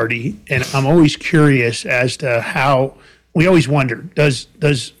Uniparty, and I'm always curious as to how we always wonder, does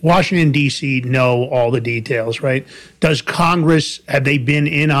Washington, D.C. know all the details, right? Does Congress, have they been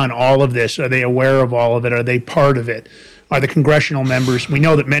in on all of this? Are they aware of all of it? Are they part of it? Are the congressional members, we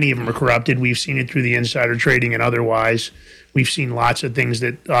know that many of them are corrupted. We've seen it through the insider trading and otherwise. We've seen lots of things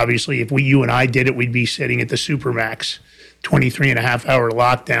that obviously if you and I did it, we'd be sitting at the Supermax, 23.5-hour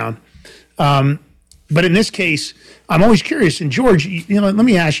lockdown. But in this case, I'm always curious. And George, let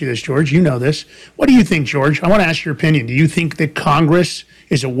me ask you this, George. You know this. What do you think, George? I want to ask your opinion. Do you think that Congress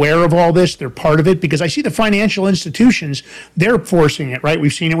is aware of all this? They're part of it? Because I see the financial institutions, they're forcing it, right?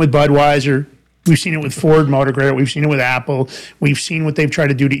 We've seen it with Budweiser. We've seen it with Ford Motor Credit. We've seen it with Apple. We've seen what they've tried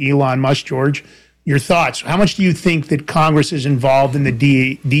to do to Elon Musk, George. Your thoughts? How much do you think that Congress is involved in the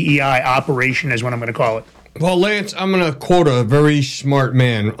DEI operation, is what I'm going to call it? Well, Lance, I'm going to quote a very smart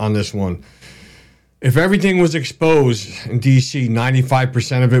man on this one. If everything was exposed in D.C.,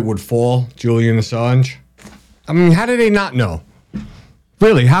 95% of it would fall, Julian Assange. I mean, how do they not know?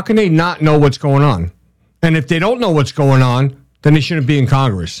 Really, how can they not know what's going on? And if they don't know what's going on, then they shouldn't be in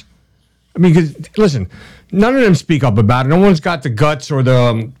Congress. I mean, because, listen, none of them speak up about it. No one's got the guts or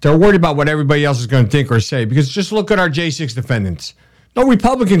they're worried about what everybody else is going to think or say. Because just look at our J6 defendants. No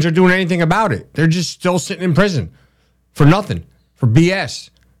Republicans are doing anything about it. They're just still sitting in prison for nothing, for BS.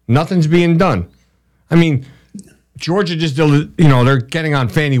 Nothing's being done. I mean, Georgia just, they're getting on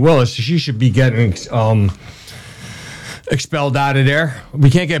Fani Willis. She should be getting expelled out of there. We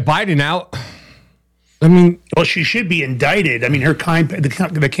can't get Biden out. I mean, well, she should be indicted. I mean,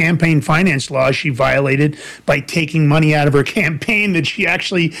 the campaign finance law she violated by taking money out of her campaign that she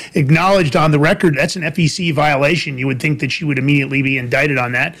actually acknowledged on the record. That's an FEC violation. You would think that she would immediately be indicted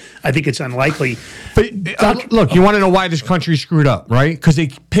on that. I think it's unlikely. But look, you want to know why this country's screwed up, right? Because they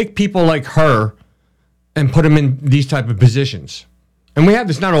pick people like her and put them in these type of positions. And we have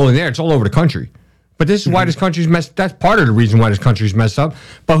this not only there, it's all over the country. But this is why this country's messed. That's part of the reason why this country's messed up.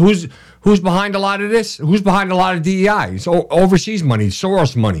 But who's behind a lot of this? Who's behind a lot of DEI? It's overseas money,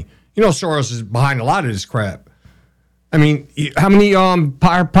 Soros money. You know, Soros is behind a lot of this crap. I mean, how many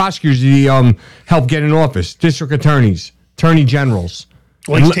prosecutors did he help get in office? District attorneys, attorney generals.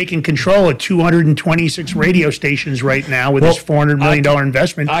 Well, he's taking control of 226 radio stations right now with his $400 million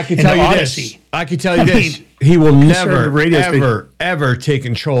investment in the Odyssey. I can tell you this. He will never, ever take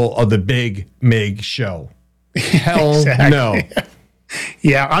control of the Big Mig show. Hell no.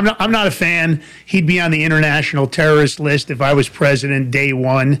 Yeah, I'm not a fan. He'd be on the international terrorist list if I was president day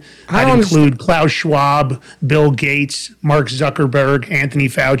one. I'd include Klaus Schwab, Bill Gates, Mark Zuckerberg, Anthony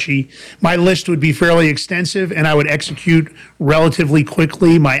Fauci. My list would be fairly extensive, and I would execute relatively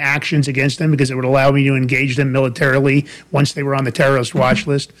quickly my actions against them because it would allow me to engage them militarily once they were on the terrorist watch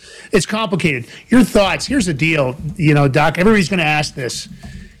list. It's complicated. Your thoughts? Here's the deal, Doc. Everybody's going to ask this.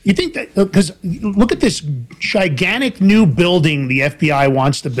 You think that, because look at this gigantic new building the FBI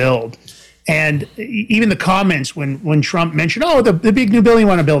wants to build. And even the comments when Trump mentioned, the big new building you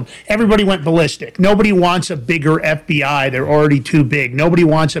want to build, everybody went ballistic. Nobody wants a bigger FBI. They're already too big. Nobody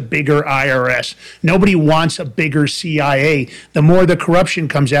wants a bigger IRS. Nobody wants a bigger CIA. The more the corruption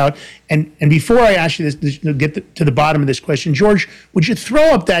comes out. And before I ask you this, get to the bottom of this question, George, would you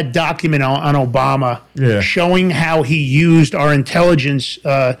throw up that document on Obama showing how he used our intelligence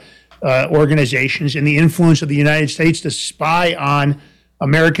organizations and the influence of the United States to spy on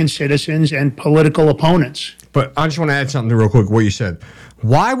American citizens and political opponents? But I just want to add something real quick, what you said.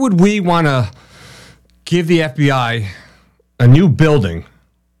 Why would we want to give the FBI a new building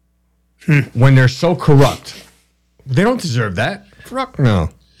when they're so corrupt? They don't deserve that. Fuck no.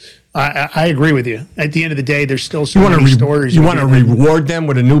 I agree with you. At the end of the day, there's still so many stories. You want to reward them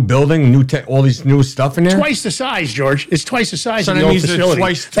with a new building, all these new stuff in there? Twice the size, George. It's twice the size of the old facility.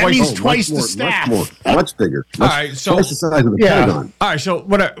 That means twice the staff. Much bigger. All right, so twice the size of the Pentagon. All right, so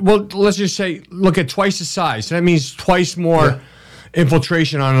let's just say, look at twice the size. That means twice more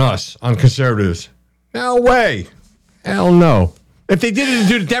infiltration on us, on conservatives. No way. Hell no. If they did it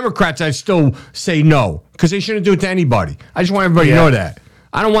to the Democrats, I'd still say no, because they shouldn't do it to anybody. I just want everybody to know that.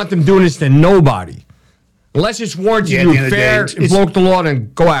 I don't want them doing this to nobody. Unless it's warranted to do fair, broke the law,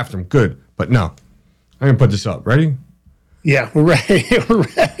 then go after them. Good. But no. I'm going to put this up. Ready? Yeah, we're ready. We're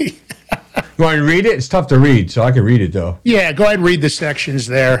ready. You want to read it? It's tough to read, so I can read it, though. Yeah, go ahead and read the sections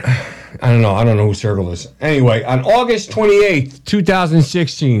there. I don't know. I don't know who circled this. Anyway, on August 28th,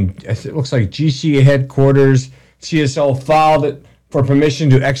 2016, it looks like GC headquarters, CSL filed it for permission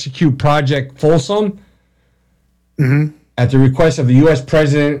to execute Project Folsom at the request of the U.S.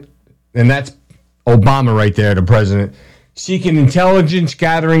 President, and that's Obama right there, the president, seeking intelligence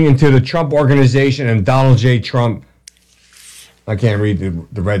gathering into the Trump Organization and Donald J. Trump. I can't read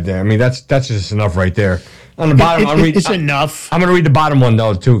the red there. I mean, that's just enough right there. On the bottom, it's enough. I'm going to read the bottom one,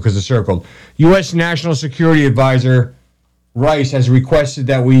 though, too, because it's circled. U.S. National Security Advisor Rice has requested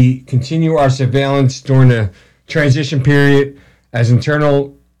that we continue our surveillance during the transition period as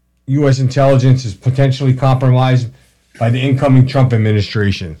internal U.S. intelligence is potentially compromised by the incoming Trump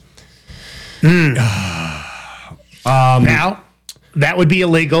administration. Now, that would be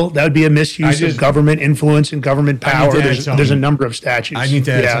illegal. That would be a misuse of government influence and government power. There's a number of statutes. I need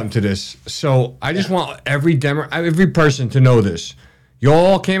to add something to this. So I just want every person to know this. You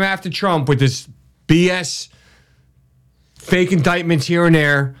all came after Trump with this BS, fake indictments here and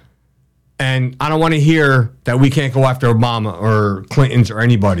there, and I don't want to hear that we can't go after Obama or Clinton's or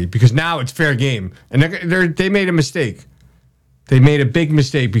anybody, because now it's fair game. And they made a mistake. They made a big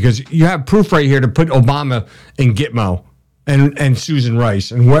mistake, because you have proof right here to put Obama in Gitmo and Susan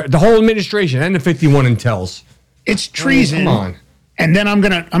Rice and the whole administration and the 51 Intels. It's treason. Come on. And then I'm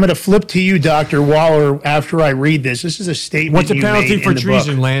gonna flip to you, Dr. Waller, after I read this. This is a statement. What's the penalty for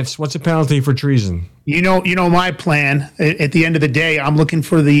treason, Lance? What's the penalty for treason? You know my plan. At the end of the day, I'm looking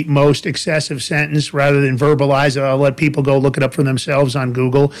for the most excessive sentence rather than verbalize it. I'll let people go look it up for themselves on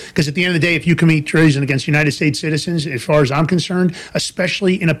Google. Because at the end of the day, if you commit treason against United States citizens, as far as I'm concerned,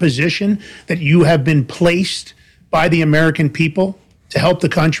 especially in a position that you have been placed by the American people to help the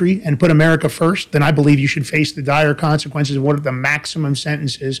country and put America first, then I believe you should face the dire consequences of what the maximum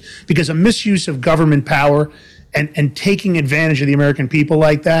sentence is, because a misuse of government power and taking advantage of the American people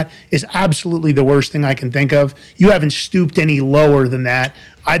like that is absolutely the worst thing I can think of. You haven't stooped any lower than that.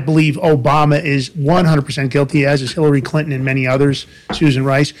 I believe Obama is 100% guilty, as is Hillary Clinton and many others, Susan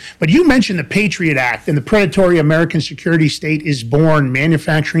Rice. But you mentioned the Patriot Act, and the predatory American security state is born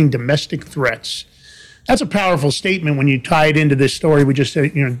manufacturing domestic threats. That's a powerful statement when you tie it into this story we just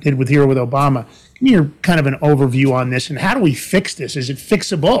did with Obama. Give me your kind of an overview on this, and how do we fix this? Is it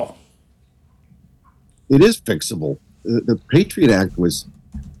fixable? It is fixable. The Patriot Act was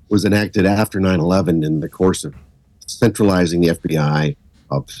enacted after 9/11 in the course of centralizing the FBI,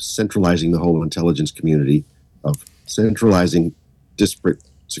 of centralizing the whole intelligence community, of centralizing disparate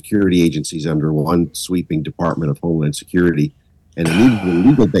security agencies under one sweeping Department of Homeland Security, and a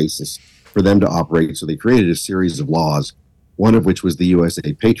legal basis for them to operate. So they created a series of laws, one of which was the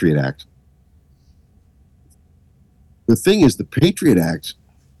USA Patriot Act. The thing is, the Patriot Act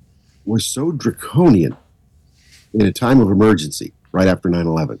was so draconian in a time of emergency, right after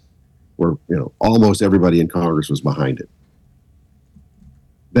 9/11, where almost everybody in Congress was behind it,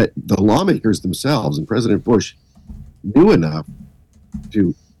 that the lawmakers themselves and President Bush knew enough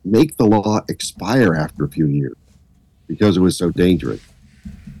to make the law expire after a few years because it was so dangerous.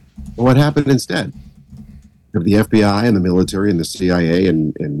 But what happened instead? You have the FBI and the military and the CIA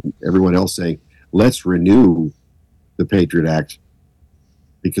and everyone else saying, let's renew the Patriot Act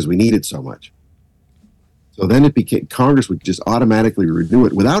because we need it so much. So then it became, Congress would just automatically renew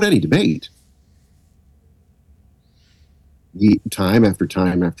it without any debate. Time after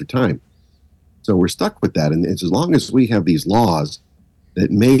time after time. So we're stuck with that. And it's as long as we have these laws that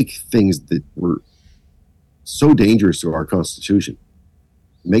make things that were so dangerous to our Constitution,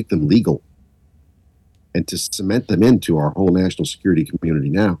 make them legal, and to cement them into our whole national security community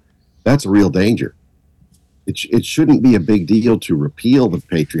now, that's a real danger. It shouldn't be a big deal to repeal the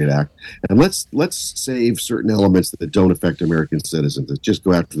Patriot Act, and let's save certain elements that don't affect American citizens, that just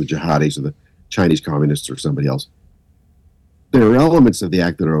go after the jihadis or the Chinese communists or somebody else. There are elements of the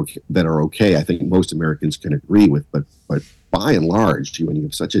act that are okay. I think most Americans can agree with, but by and large, when you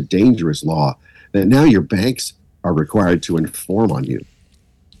have such a dangerous law that now your banks are required to inform on you.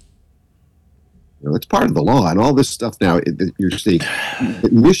 It's part of the law, and all this stuff now, you're seeing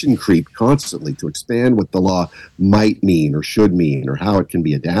mission creep constantly to expand what the law might mean or should mean or how it can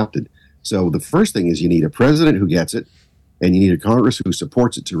be adapted. So the first thing is you need a president who gets it, and you need a Congress who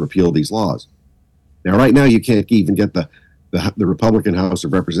supports it to repeal these laws. Now, right now, you can't even get the Republican House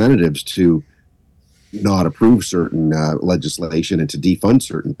of Representatives to not approve certain legislation and to defund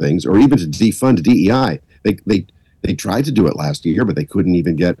certain things, or even to defund DEI. They tried to do it last year, but they couldn't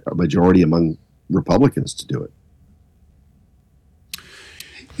even get a majority among Republicans to do it.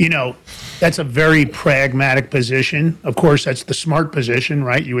 You know, that's a very pragmatic position. Of course, that's the smart position,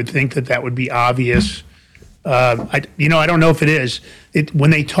 right? You would think that would be obvious. I don't know if it is. When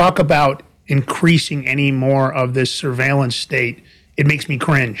they talk about increasing any more of this surveillance state, it makes me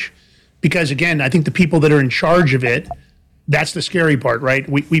cringe. Because, again, I think the people that are in charge of it, that's the scary part, right?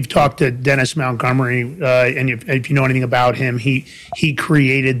 We've talked to Dennis Montgomery, and if you know anything about him, he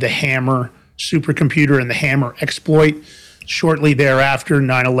created the Hammer supercomputer and the Hammer exploit. Shortly thereafter,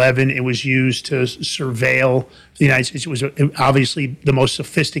 9/11, it was used to surveil the United States. It was obviously the most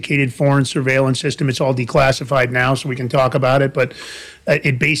sophisticated foreign surveillance system. It's all declassified now, so we can talk about it. But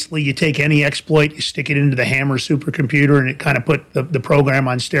it basically, you take any exploit, you stick it into the Hammer supercomputer, and it kind of put the program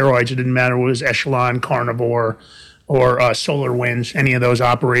on steroids. It didn't matter if it was Echelon, Carnivore, or Solar Winds, any of those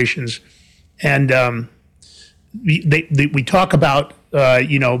operations. And we talk about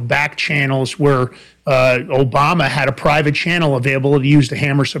back channels where Obama had a private channel available to use the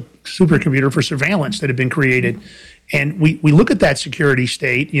Hammer supercomputer for surveillance that had been created. And we look at that security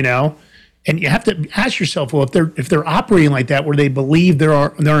state, and you have to ask yourself, well, if they're operating like that, where they believe there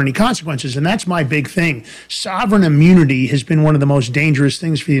are any consequences, and that's my big thing. Sovereign immunity has been one of the most dangerous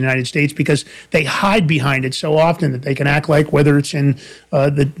things for the United States because they hide behind it so often that they can act like, whether it's in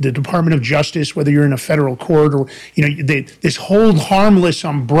the Department of Justice, whether you're in a federal court, or this whole harmless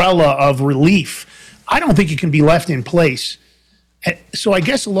umbrella of relief. I don't think it can be left in place. So I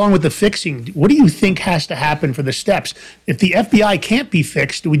guess along with the fixing, what do you think has to happen for the steps? If the FBI can't be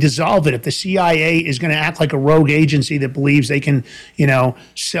fixed, do we dissolve it? If the CIA is going to act like a rogue agency that believes they can,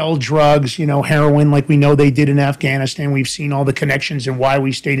 sell drugs, heroin like we know they did in Afghanistan. We've seen all the connections and why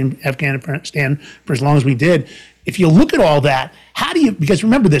we stayed in Afghanistan for as long as we did. If you look at all that, because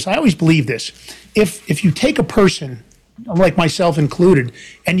remember this, I always believe this. If you take a person, like myself included,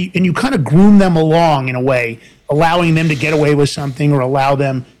 and you kind of groom them along in a way, allowing them to get away with something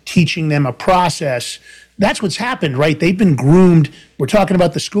or teaching them a process. That's what's happened, right? They've been groomed. We're talking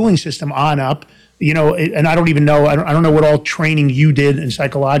about the schooling system on up, and I don't even know, I don't know what all training you did in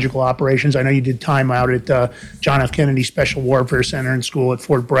psychological operations. I know you did time out at John F. Kennedy Special Warfare Center in school at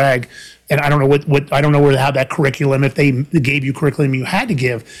Fort Bragg. And I don't know I don't know how that curriculum, if they gave you curriculum you had to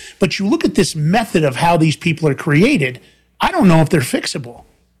give. But you look at this method of how these people are created, I don't know if they're fixable.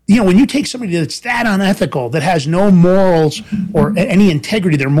 When you take somebody that's that unethical, that has no morals or any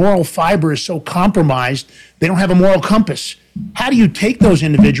integrity, their moral fiber is so compromised, they don't have a moral compass. How do you take those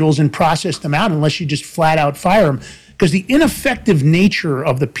individuals and process them out unless you just flat out fire them? Because the ineffective nature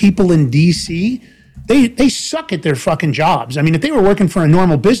of the people in D.C., they suck at their fucking jobs. I mean, if they were working for a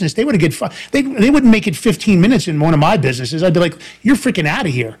normal business, they would they wouldn't make it 15 minutes in one of my businesses. I'd be like, you're freaking out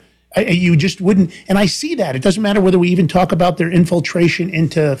of here. You just wouldn't. And I see that. It doesn't matter whether we even talk about their infiltration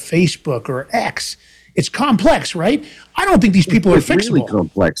into Facebook or X. It's complex, right? I don't think these people are fixable. It's really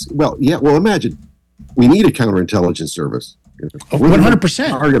complex. Well, yeah. Well, imagine we need a counterintelligence service. 100%.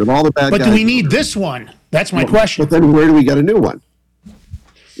 Target of all the bad guys. But do we need this one? That's my question. But then where do we get a new one?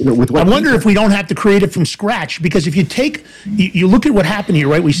 I wonder if we don't have to create it from scratch, because if you look at what happened here,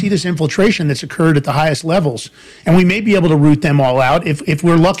 right? We see this infiltration that's occurred at the highest levels, and we may be able to root them all out if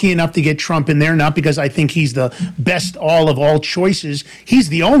we're lucky enough to get Trump in there, not because I think he's the best of all choices. He's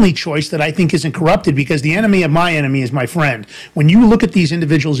the only choice that I think isn't corrupted, because the enemy of my enemy is my friend. When you look at these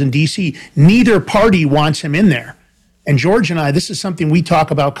individuals in D.C., neither party wants him in there. And George and I, this is something we talk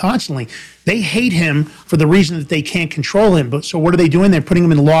about constantly. They hate him for the reason that they can't control him. But so what are they doing? They're putting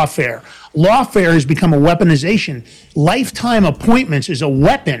him in lawfare. Lawfare has become a weaponization. Lifetime appointments is a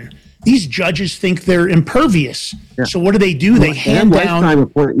weapon. These judges think they're impervious. Yeah. So what do? They hand down lifetime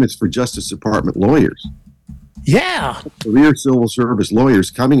appointments for Justice Department lawyers. Yeah. Career civil service lawyers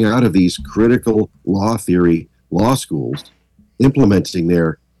coming out of these critical law theory law schools, implementing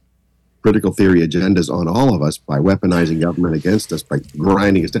their critical theory agendas on all of us by weaponizing government against us, by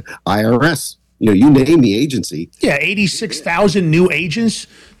grinding us down. IRS, you name the agency. Yeah, 86,000 new agents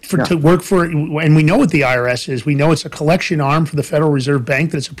to work for, and we know what the IRS is. We know it's a collection arm for the Federal Reserve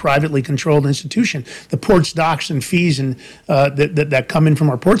Bank, that it's a privately controlled institution. The ports, docks, and fees that come in from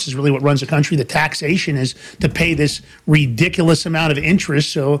our ports is really what runs the country. The taxation is to pay this ridiculous amount of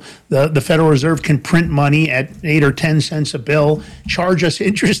interest so the Federal Reserve can print money at 8 or 10 cents a bill, charge us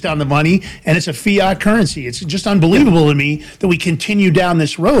interest on the money, and it's a fiat currency. It's just unbelievable to me that we continue down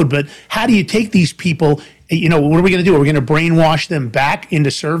this road. But how do you take these people? What are we going to do? Are we going to brainwash them back into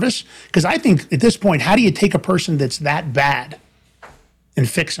service? Because I think at this point, how do you take a person that's that bad and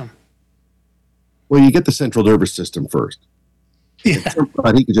fix them? Well, you get the central nervous system first. Yeah.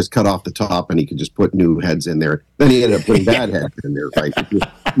 But he could just cut off the top and he could just put new heads in there. Then he ended up putting bad heads in there, right? If you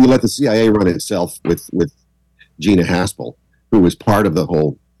let the CIA run itself with Gina Haspel, who was part of the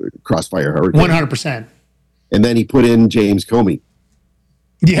whole Crossfire Hurricane. 100%. And then he put in James Comey.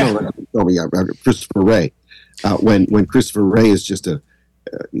 Yeah. No, Comey, Christopher Wray. When Christopher Wray is just he's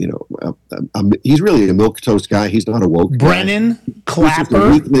really a milquetoast guy. He's not a woke Brennan guy. Clapper. He's just a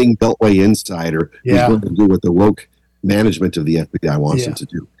weakling Beltway insider who's going to do what the woke management of the FBI wants him to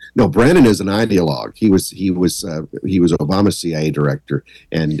do. No, Brennan is an ideologue. He was Obama's CIA director,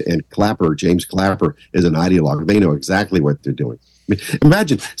 and Clapper, James Clapper, is an ideologue. They know exactly what they're doing. I mean,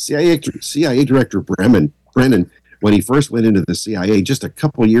 imagine CIA director Brennan, when he first went into the CIA just a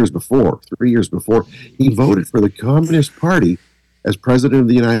couple years before, 3 years before, he voted for the Communist Party as president of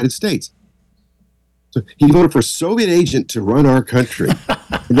the United States. So he voted for a Soviet agent to run our country.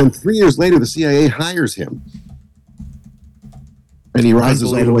 And then 3 years later, the CIA hires him. And he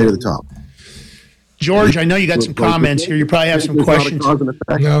rises all the way to the top. George, I know you got some comments here. You probably have some questions.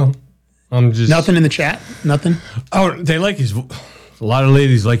 No, I'm just... Nothing in the chat? Nothing? Oh, they like his... A lot of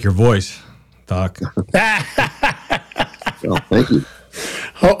ladies like your voice, Doc. Well, thank you.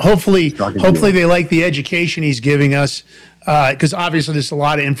 Hopefully they like the education he's giving us, because obviously there's a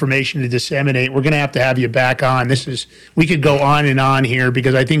lot of information to disseminate. We're going to have you back on. We could go on and on here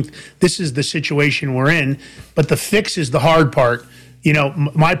because I think this is the situation we're in, but the fix is the hard part. You know,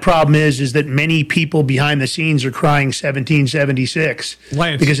 my problem is that many people behind the scenes are crying 1776.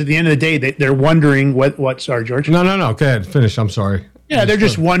 Lance. Because at the end of the day, they're wondering what. Sorry, George. No. Go ahead. Finish. I'm sorry. Yeah, they're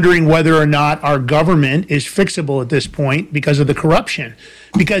just wondering whether or not our government is fixable at this point because of the corruption.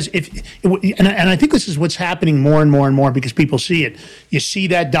 Because and I think this is what's happening more and more and more because people see it. You see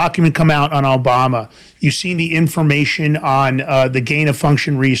that document come out on Obama. You've seen the information on the gain of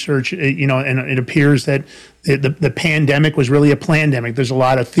function research, and it appears that the pandemic was really a plandemic. There's a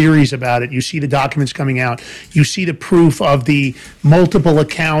lot of theories about it. You see the documents coming out. You see the proof of the multiple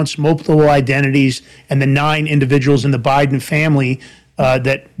accounts, multiple identities, and the 9 individuals in the Biden family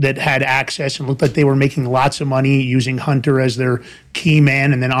that had access and looked like they were making lots of money using Hunter as their key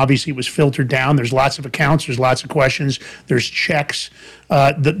man. And then obviously it was filtered down. There's lots of accounts. There's lots of questions. There's checks.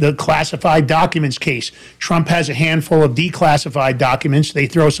 The classified documents case. Trump has a handful of declassified documents. They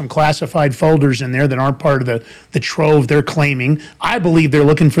throw some classified folders in there that aren't part of the trove they're claiming. I believe they're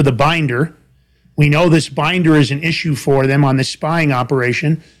looking for the binder. We know this binder is an issue for them on this spying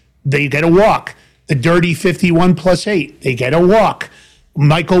operation. They get a walk. The dirty 51+8, they get a walk.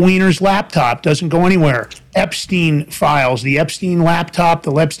 Michael Weiner's laptop doesn't go anywhere. Epstein files, the Epstein laptop,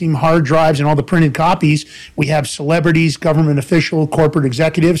 the Epstein hard drives, and all the printed copies. We have celebrities, government officials, corporate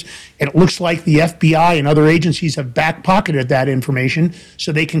executives. And it looks like the FBI and other agencies have back-pocketed that information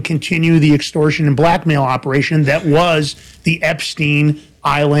so they can continue the extortion and blackmail operation that was the Epstein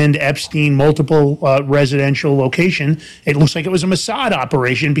Island, Epstein, multiple residential location. It looks like it was a Mossad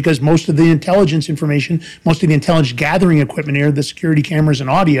operation because most of the intelligence information, most of the intelligence gathering equipment here, the security cameras and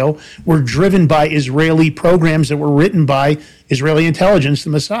audio, were driven by Israeli programs that were written by Israeli intelligence,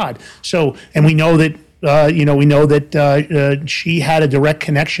 the Mossad. So, and we know that, she had a direct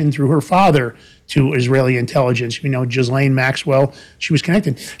connection through her father to Israeli intelligence. We know Ghislaine Maxwell, she was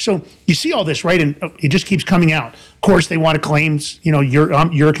connected. So you see all this, right? And it just keeps coming out. Of course, they want to claim, you're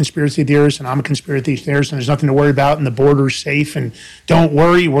a conspiracy theorist and I'm a conspiracy theorist and there's nothing to worry about and the border's safe and don't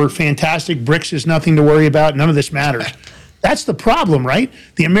worry, we're fantastic. BRICS is nothing to worry about. None of this matters. That's the problem, right?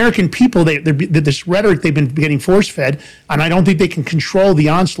 The American people, this rhetoric they've been getting force-fed, and I don't think they can control the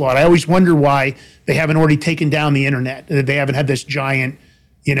onslaught. I always wonder why they haven't already taken down the internet. They haven't had this giant,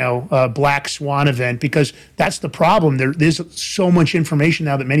 black swan event, because that's the problem. There's so much information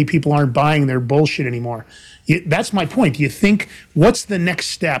now that many people aren't buying their bullshit anymore. That's my point. Do you think, what's the next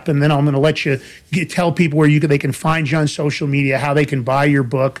step? And then I'm going to let you tell people where they can find you on social media, how they can buy your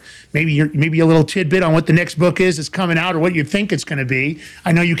book, maybe a little tidbit on what the next book is that's coming out or what you think it's going to be.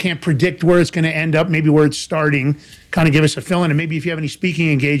 I know you can't predict where it's going to end up, maybe where it's starting. Kind of give us a fill-in, and maybe if you have any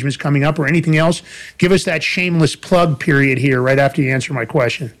speaking engagements coming up or anything else, give us that shameless plug period here right after you answer my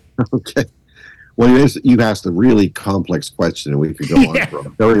question. Okay. Well, you've asked a really complex question, and we could go on for a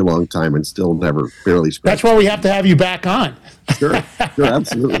very long time and still never barely scratch. That's why we have to have you back on. Sure,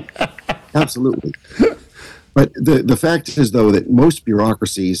 absolutely. Absolutely. But the fact is, though, that most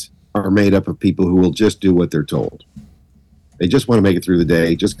bureaucracies are made up of people who will just do what they're told. They just want to make it through the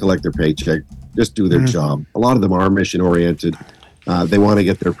day, just collect their paycheck, just do their job. A lot of them are mission-oriented. They want to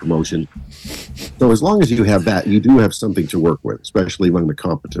get their promotion. So as long as you have that, you do have something to work with, especially among the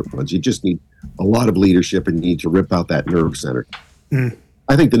competent ones. You just need a lot of leadership and you need to rip out that nerve center.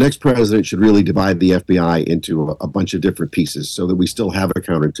 I think the next president should really divide the FBI into a bunch of different pieces so that we still have a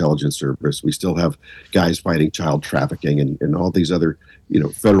counterintelligence service. We still have guys fighting child trafficking and all these other,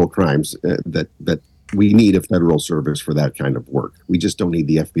 federal crimes that we need a federal service for that kind of work. We just don't need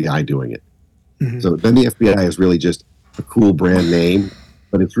the FBI doing it. Mm-hmm. So then the FBI is really just a cool brand name,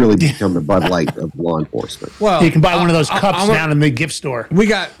 but it's really become the Bud Light of law enforcement. Well, you can buy one of those cups down in the gift store. We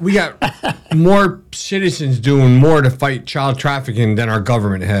got more citizens doing more to fight child trafficking than our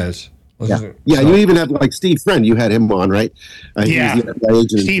government has. Yeah, you even had like Steve Friend. You had him on, right? Yeah,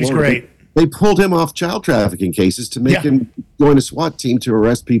 Steve's great. They pulled him off child trafficking cases to make him join a SWAT team to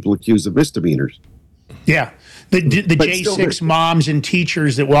arrest people accused of misdemeanors. Yeah. The J6 moms and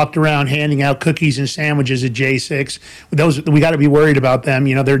teachers that walked around handing out cookies and sandwiches at J6, those we got to be worried about them.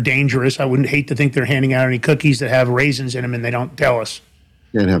 They're dangerous. I wouldn't hate to think they're handing out any cookies that have raisins in them and they don't tell us.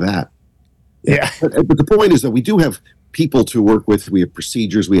 Can't have that. Yeah. But the point is that we do have people to work with. We have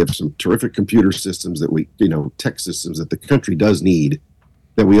procedures. We have some terrific computer systems that tech systems that the country does need,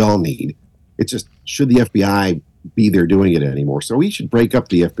 that we all need. It's just, should the FBI be there doing it anymore? So we should break up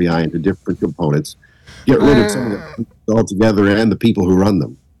the FBI into different components. Get rid of some of them altogether and the people who run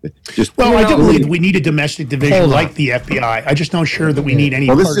them. I do believe we need a domestic division like the FBI. I just not sure that we need any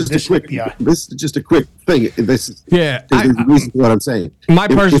part of this FBI. This is just a quick thing. This is what I'm saying. My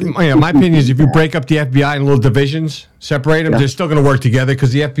opinion is if you break up the FBI in little divisions, separate them, they're still going to work together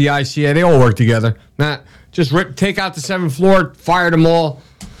because the FBI, CIA, they all work together. Just take out the 7th floor, fire them all,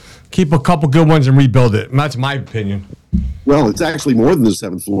 keep a couple good ones and rebuild it. And that's my opinion. Well, it's actually more than the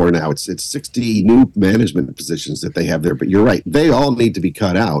 7th floor now. It's 60 new management positions that they have there. But you're right. They all need to be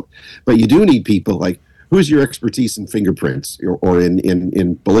cut out. But you do need people like, who's your expertise in fingerprints or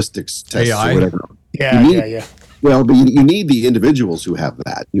in ballistics tests AI? Or whatever? Yeah. Well, but you need the individuals who have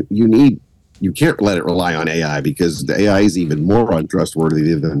that. You can't let it rely on AI because the AI is even more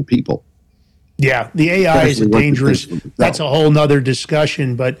untrustworthy than people. Yeah, the AI is dangerous. That's a whole nother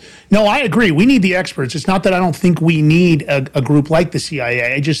discussion. But no, I agree. We need the experts. It's not that I don't think we need a group like the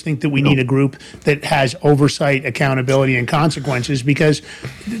CIA. I just think that we need a group that has oversight, accountability, and consequences because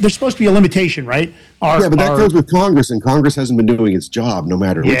there's supposed to be a limitation, right? But that goes with Congress, and Congress hasn't been doing its job no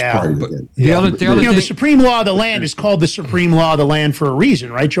matter which party it's in. The supreme law of the land is called the supreme law of the land for a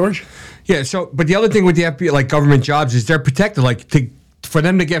reason, right, George? Yeah, but the other thing with the FBI, like government jobs, is they're protected. For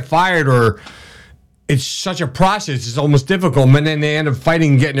them to get fired it's such a process. It's almost difficult, and then they end up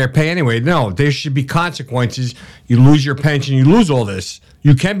fighting and getting their pay anyway. No, there should be consequences. You lose your pension. You lose all this.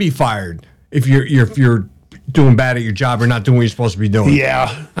 You can be fired if you're doing bad at your job or not doing what you're supposed to be doing.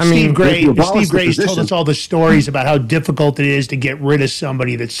 Yeah. Steve Gray's told us all the stories about how difficult it is to get rid of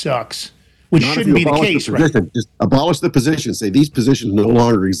somebody that sucks, which shouldn't be the case, right? Just abolish the position. Say these positions no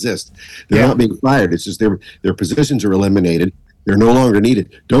longer exist. They're not being fired. It's just their positions are eliminated. They're no longer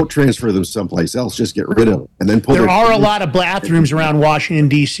needed. Don't transfer them someplace else. Just get rid of them. And then there are a lot of bathrooms around Washington,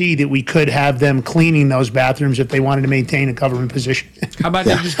 D.C. that we could have them cleaning those bathrooms if they wanted to maintain a government position. How about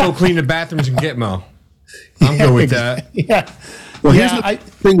they just go clean the bathrooms in Gitmo? I'm good with that. Yeah. Well, here's the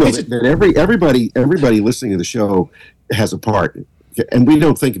thing, though, that everybody listening to the show has a part. And we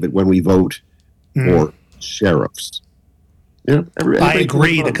don't think of it when we vote for sheriffs. I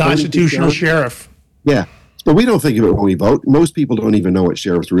agree. The constitutional sheriff. Yeah. But we don't think of it when we vote. Most people don't even know what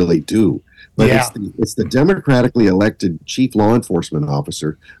sheriffs really do. But it's the democratically elected chief law enforcement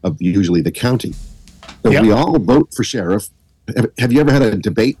officer of usually the county. So we all vote for sheriff. Have you ever had a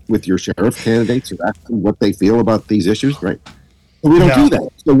debate with your sheriff candidates or ask them what they feel about these issues? Right. But we don't do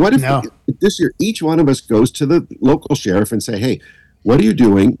that. So what if this year each one of us goes to the local sheriff and say, hey, what are you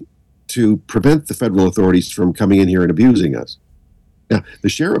doing to prevent the federal authorities from coming in here and abusing us? Now, the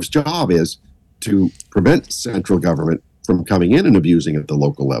sheriff's job is to prevent central government from coming in and abusing at the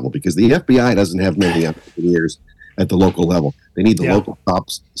local level because the FBI doesn't have many engineers at the local level. They need the local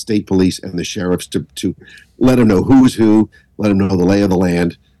cops, state police, and the sheriffs to let them know who's who, let them know the lay of the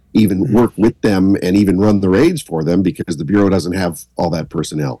land, even work with them and even run the raids for them because the Bureau doesn't have all that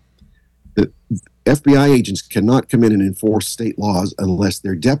personnel. The FBI agents cannot come in and enforce state laws unless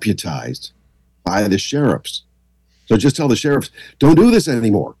they're deputized by the sheriffs. So just tell the sheriffs, don't do this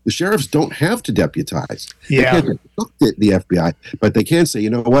anymore. The sheriffs don't have to deputize. Yeah. They can't instruct the FBI, but they can say, you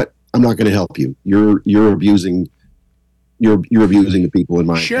know what? I'm not going to help you. You're abusing the people in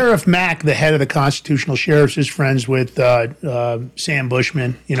my Sheriff Mack, the head of the constitutional sheriffs, is friends with Sam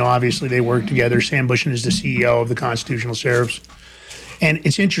Bushman. Obviously they work together. Sam Bushman is the CEO of the constitutional sheriffs. And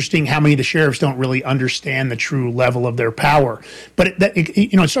it's interesting how many of the sheriffs don't really understand the true level of their power. But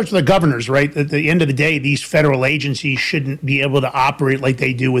it starts with the governors, right? At the end of the day, these federal agencies shouldn't be able to operate like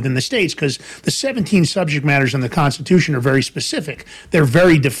they do within the states, because the 17 subject matters in the Constitution are very specific. They're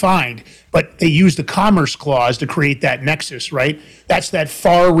very defined, but they use the Commerce Clause to create that nexus, right? That's that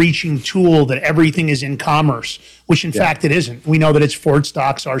far-reaching tool that everything is in commerce, which in fact it isn't. We know that it's forts,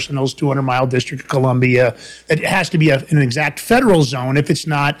 docks, arsenals, 200-mile District of Columbia. It has to be an exact federal zone if it's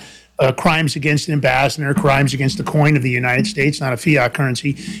not crimes against an ambassador, crimes against the coin of the United States, not a fiat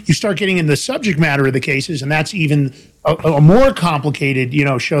currency. You start getting into the subject matter of the cases, and that's even a more complicated,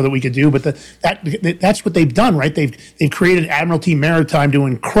 show that we could do. But that's what they've done, right? They've created Admiralty Maritime to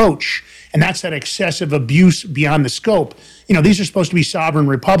encroach, and that's that excessive abuse beyond the scope. These are supposed to be sovereign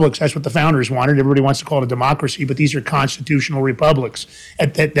republics. That's what the founders wanted. Everybody wants to call it a democracy, but these are constitutional republics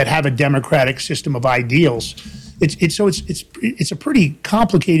that have a democratic system of ideals. It's a pretty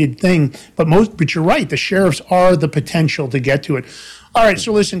complicated thing, but you're right. The sheriffs are the potential to get to it. All right,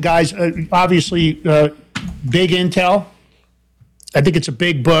 so listen, guys. Obviously, big intel. I think it's a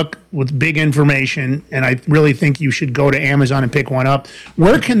big book with big information, and I really think you should go to Amazon and pick one up.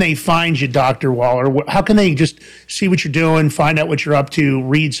 Where can they find you, Dr. Waller? How can they just see what you're doing, find out what you're up to,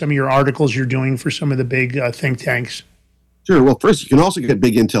 read some of your articles you're doing for some of the big think tanks? Sure. Well, first, you can also get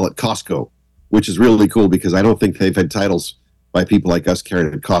big intel at Costco, which is really cool because I don't think they've had titles by people like us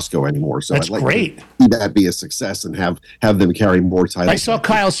carried at Costco anymore. So that's I'd like great. to see that be a success and have them carry more titles. I saw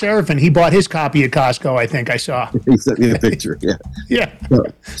Kyle Seraphin. He bought his copy at Costco, I think I saw. He sent me a picture, yeah. Yeah.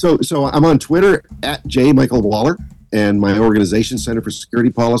 So I'm on Twitter at @JMichaelWaller, and my organization, Center for Security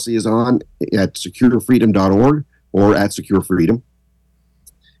Policy, is on at securefreedom.org or at securefreedom.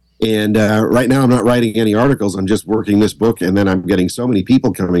 And right now I'm not writing any articles. I'm just working this book, and then I'm getting so many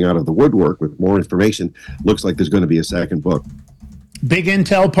people coming out of the woodwork with more information. Looks like there's going to be a second book. Big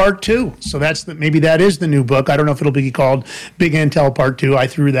Intel Part 2. So maybe that is the new book. I don't know if it'll be called Big Intel Part 2. I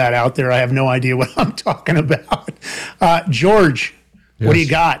threw that out there. I have no idea what I'm talking about. George, yes. What do you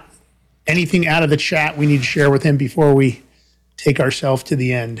got? Anything out of the chat we need to share with him before we take ourselves to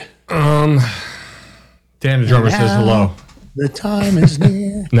the end? Dan the drummer says hello. The time is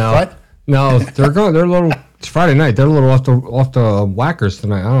near. No. What? No, they're a little. It's Friday night. They're a little off the whackers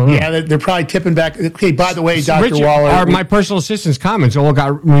tonight. I don't know. Yeah, they're probably tipping back. Okay, by the way, Dr. Richard, Waller. my personal assistant's comments all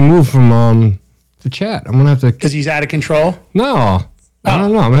got removed from the chat. I'm gonna have to. Because he's out of control. No, I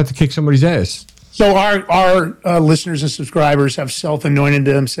don't know. I'm gonna have to kick somebody's ass. So our listeners and subscribers have self-anointed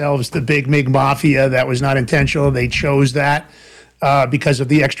themselves the Big Mig Mafia. That was not intentional. They chose that because of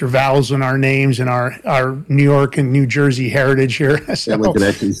the extra vowels in our names and our New York and New Jersey heritage here.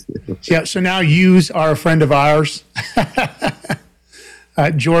 So now yous are a friend of ours.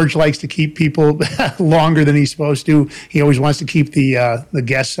 George likes to keep people longer than he's supposed to. He always wants to keep the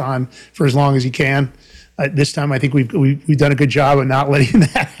guests on for as long as he can. This time, I think we've done a good job of not letting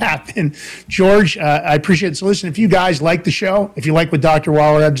that happen. George, I appreciate it. So listen, if you guys like the show, if you like what Dr.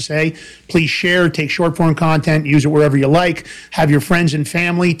 Waller had to say, please share, take short form content, use it wherever you like. Have your friends and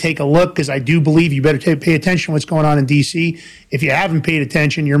family take a look, because I do believe you better pay attention to what's going on in D.C. If you haven't paid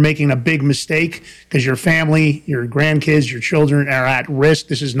attention, you're making a big mistake, because your family, your grandkids, your children are at risk.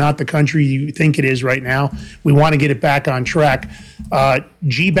 This is not the country you think it is right now. We want to get it back on track.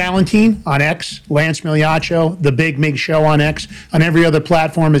 G. Ballantine on X, Lance Migliaccio, The Big Mig Show on X. On every other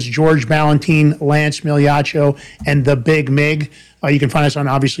platform is George Ballantine, Lance Migliaccio, and The Big Mig. You can find us on,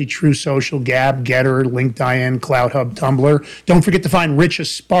 obviously, True Social, Gab, Getter, LinkedIn, CloudHub, Tumblr. Don't forget to find Rich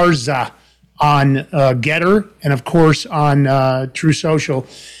Esparza on Getter and, of course, on True Social.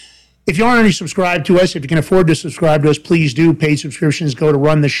 If you aren't already subscribed to us, if you can afford to subscribe to us, please do. Paid subscriptions go to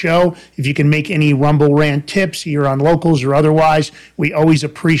run the show. If you can make any Rumble Rant tips, either on locals or otherwise, we always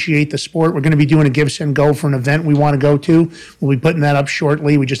appreciate the support. We're going to be doing a Give, Send, Go for an event we want to go to. We'll be putting that up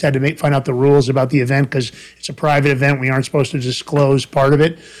shortly. We just had to find out the rules about the event, because it's a private event. We aren't supposed to disclose part of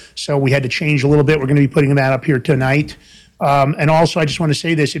it. So we had to change a little bit. We're going to be putting that up here tonight. And also, I just want to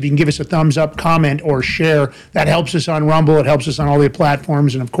say this. If you can give us a thumbs up, comment, or share, that helps us on Rumble. It helps us on all the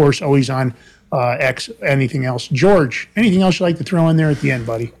platforms. And, of course, always on X, anything else. George, anything else you'd like to throw in there at the end,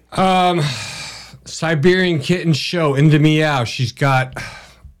 buddy? Siberian Kitten Show, Into Meow. She's got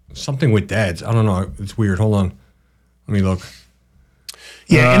something with dads. I don't know. It's weird. Hold on. Let me look.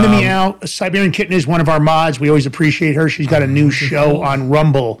 Yeah, In the Meow, Siberian Kitten is one of our mods. We always appreciate her. She's got a new show on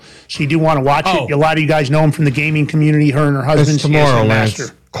Rumble, so you do want to watch it. A lot of you guys know him from the gaming community. Her and her husband. It's tomorrow,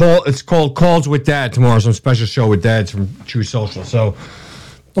 Lance. It's called Calls with Dad tomorrow. Some special show with dads from True Social. So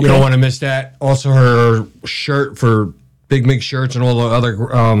you don't want to miss that. Also, her shirt for Big Mig shirts and all the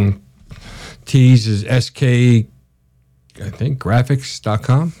other tees is SK think,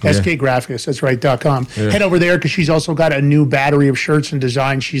 graphics.com. SK Graphics, that's right, .com. Yeah. Head over there because she's also got a new battery of shirts and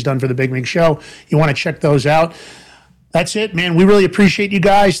designs she's done for the Big Mig Show. You want to check those out. That's it, man. We really appreciate you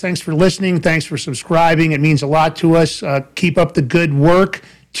guys. Thanks for listening. Thanks for subscribing. It means a lot to us. Keep up the good work.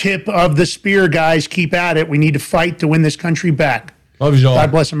 Tip of the spear, guys. Keep at it. We need to fight to win this country back. Love you all.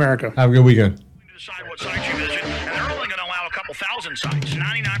 God bless America. Have a good weekend. Decide what sites you visit, and they're only going to allow a couple thousand sites.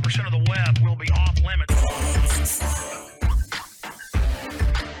 99% of the web will be off limits.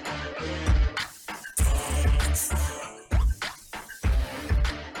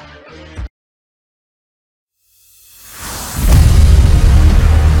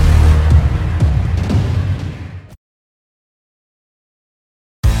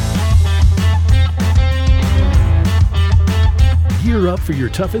 Gear up for your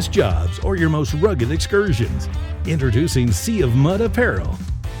toughest jobs or your most rugged excursions. Introducing Sea of Mud Apparel,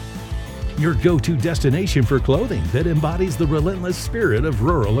 your go-to destination for clothing that embodies the relentless spirit of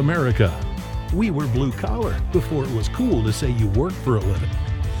rural America. We were blue collar before it was cool to say you worked for a living.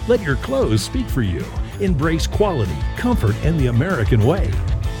 Let your clothes speak for you. Embrace quality, comfort, and the American way.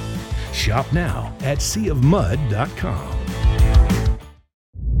 Shop now at seaofmud.com.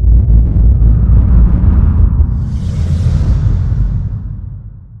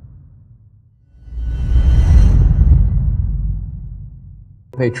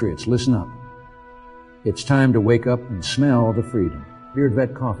 Patriots, listen up. It's time to wake up and smell the freedom. Beard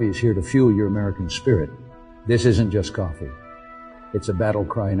Vet Coffee is here to fuel your American spirit. This isn't just coffee. It's a battle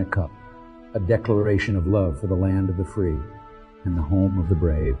cry in a cup, a declaration of love for the land of the free and the home of the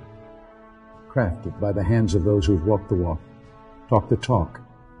brave. Crafted by the hands of those who've walked the walk, talked the talk,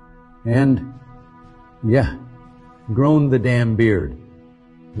 and, grown the damn beard.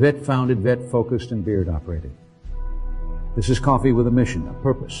 Vet founded, vet focused, and beard operated. This is coffee with a mission, a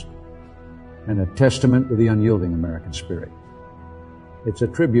purpose, and a testament to the unyielding American spirit. It's a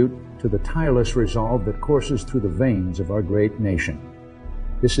tribute to the tireless resolve that courses through the veins of our great nation.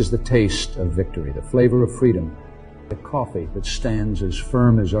 This is the taste of victory, the flavor of freedom, the coffee that stands as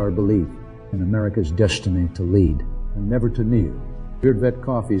firm as our belief in America's destiny to lead and never to kneel. Beard Vet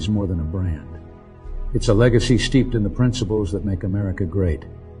Coffee is more than a brand. It's a legacy steeped in the principles that make America great.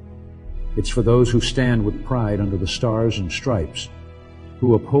 It's for those who stand with pride under the stars and stripes,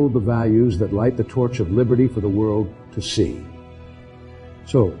 who uphold the values that light the torch of liberty for the world to see.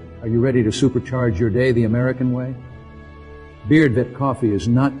 So, are you ready to supercharge your day the American way? Beard Vet Coffee is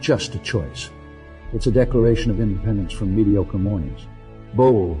not just a choice. It's a declaration of independence from mediocre mornings.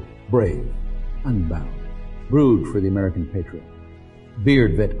 Bold, brave, unbound. Brewed for the American patriot.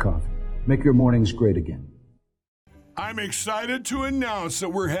 Beard Vet Coffee. Make your mornings great again. I'm excited to announce that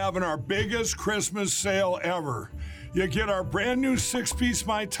we're having our biggest Christmas sale ever. You get our brand new 6-piece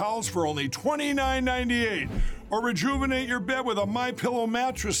My Towels for only $29.98, or rejuvenate your bed with a MyPillow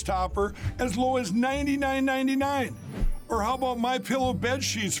mattress topper as low as $99.99. Or how about MyPillow bed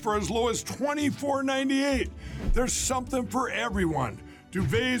sheets for as low as $24.98? There's something for everyone.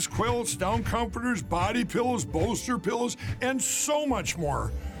 Duvets, quilts, down comforters, body pillows, bolster pillows, and so much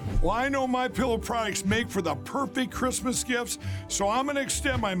more. Well, I know MyPillow products make for the perfect Christmas gifts, so I'm going to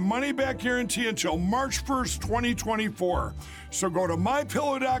extend my money-back guarantee until March 1st, 2024. So go to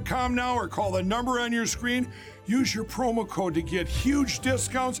MyPillow.com now or call the number on your screen. Use your promo code to get huge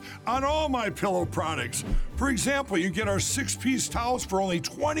discounts on all MyPillow products. For example, you get our 6-piece towels for only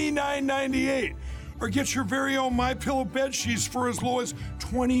 $29.98. Or get your very own MyPillow bed sheets for as low as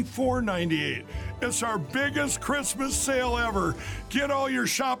 $24.98. It's our biggest Christmas sale ever. Get all your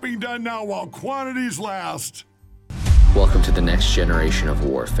shopping done now while quantities last. Welcome to the next generation of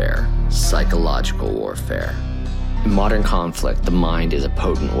warfare, psychological warfare. In modern conflict, the mind is a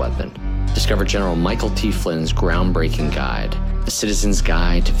potent weapon. Discover General Michael T. Flynn's groundbreaking guide, The Citizen's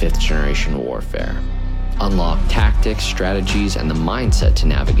Guide to Fifth Generation Warfare. Unlock tactics, strategies, and the mindset to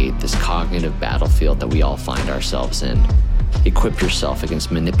navigate this cognitive battlefield that we all find ourselves in. Equip yourself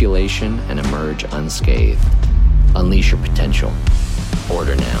against manipulation and emerge unscathed. Unleash your potential.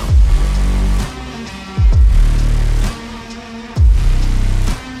 Order now.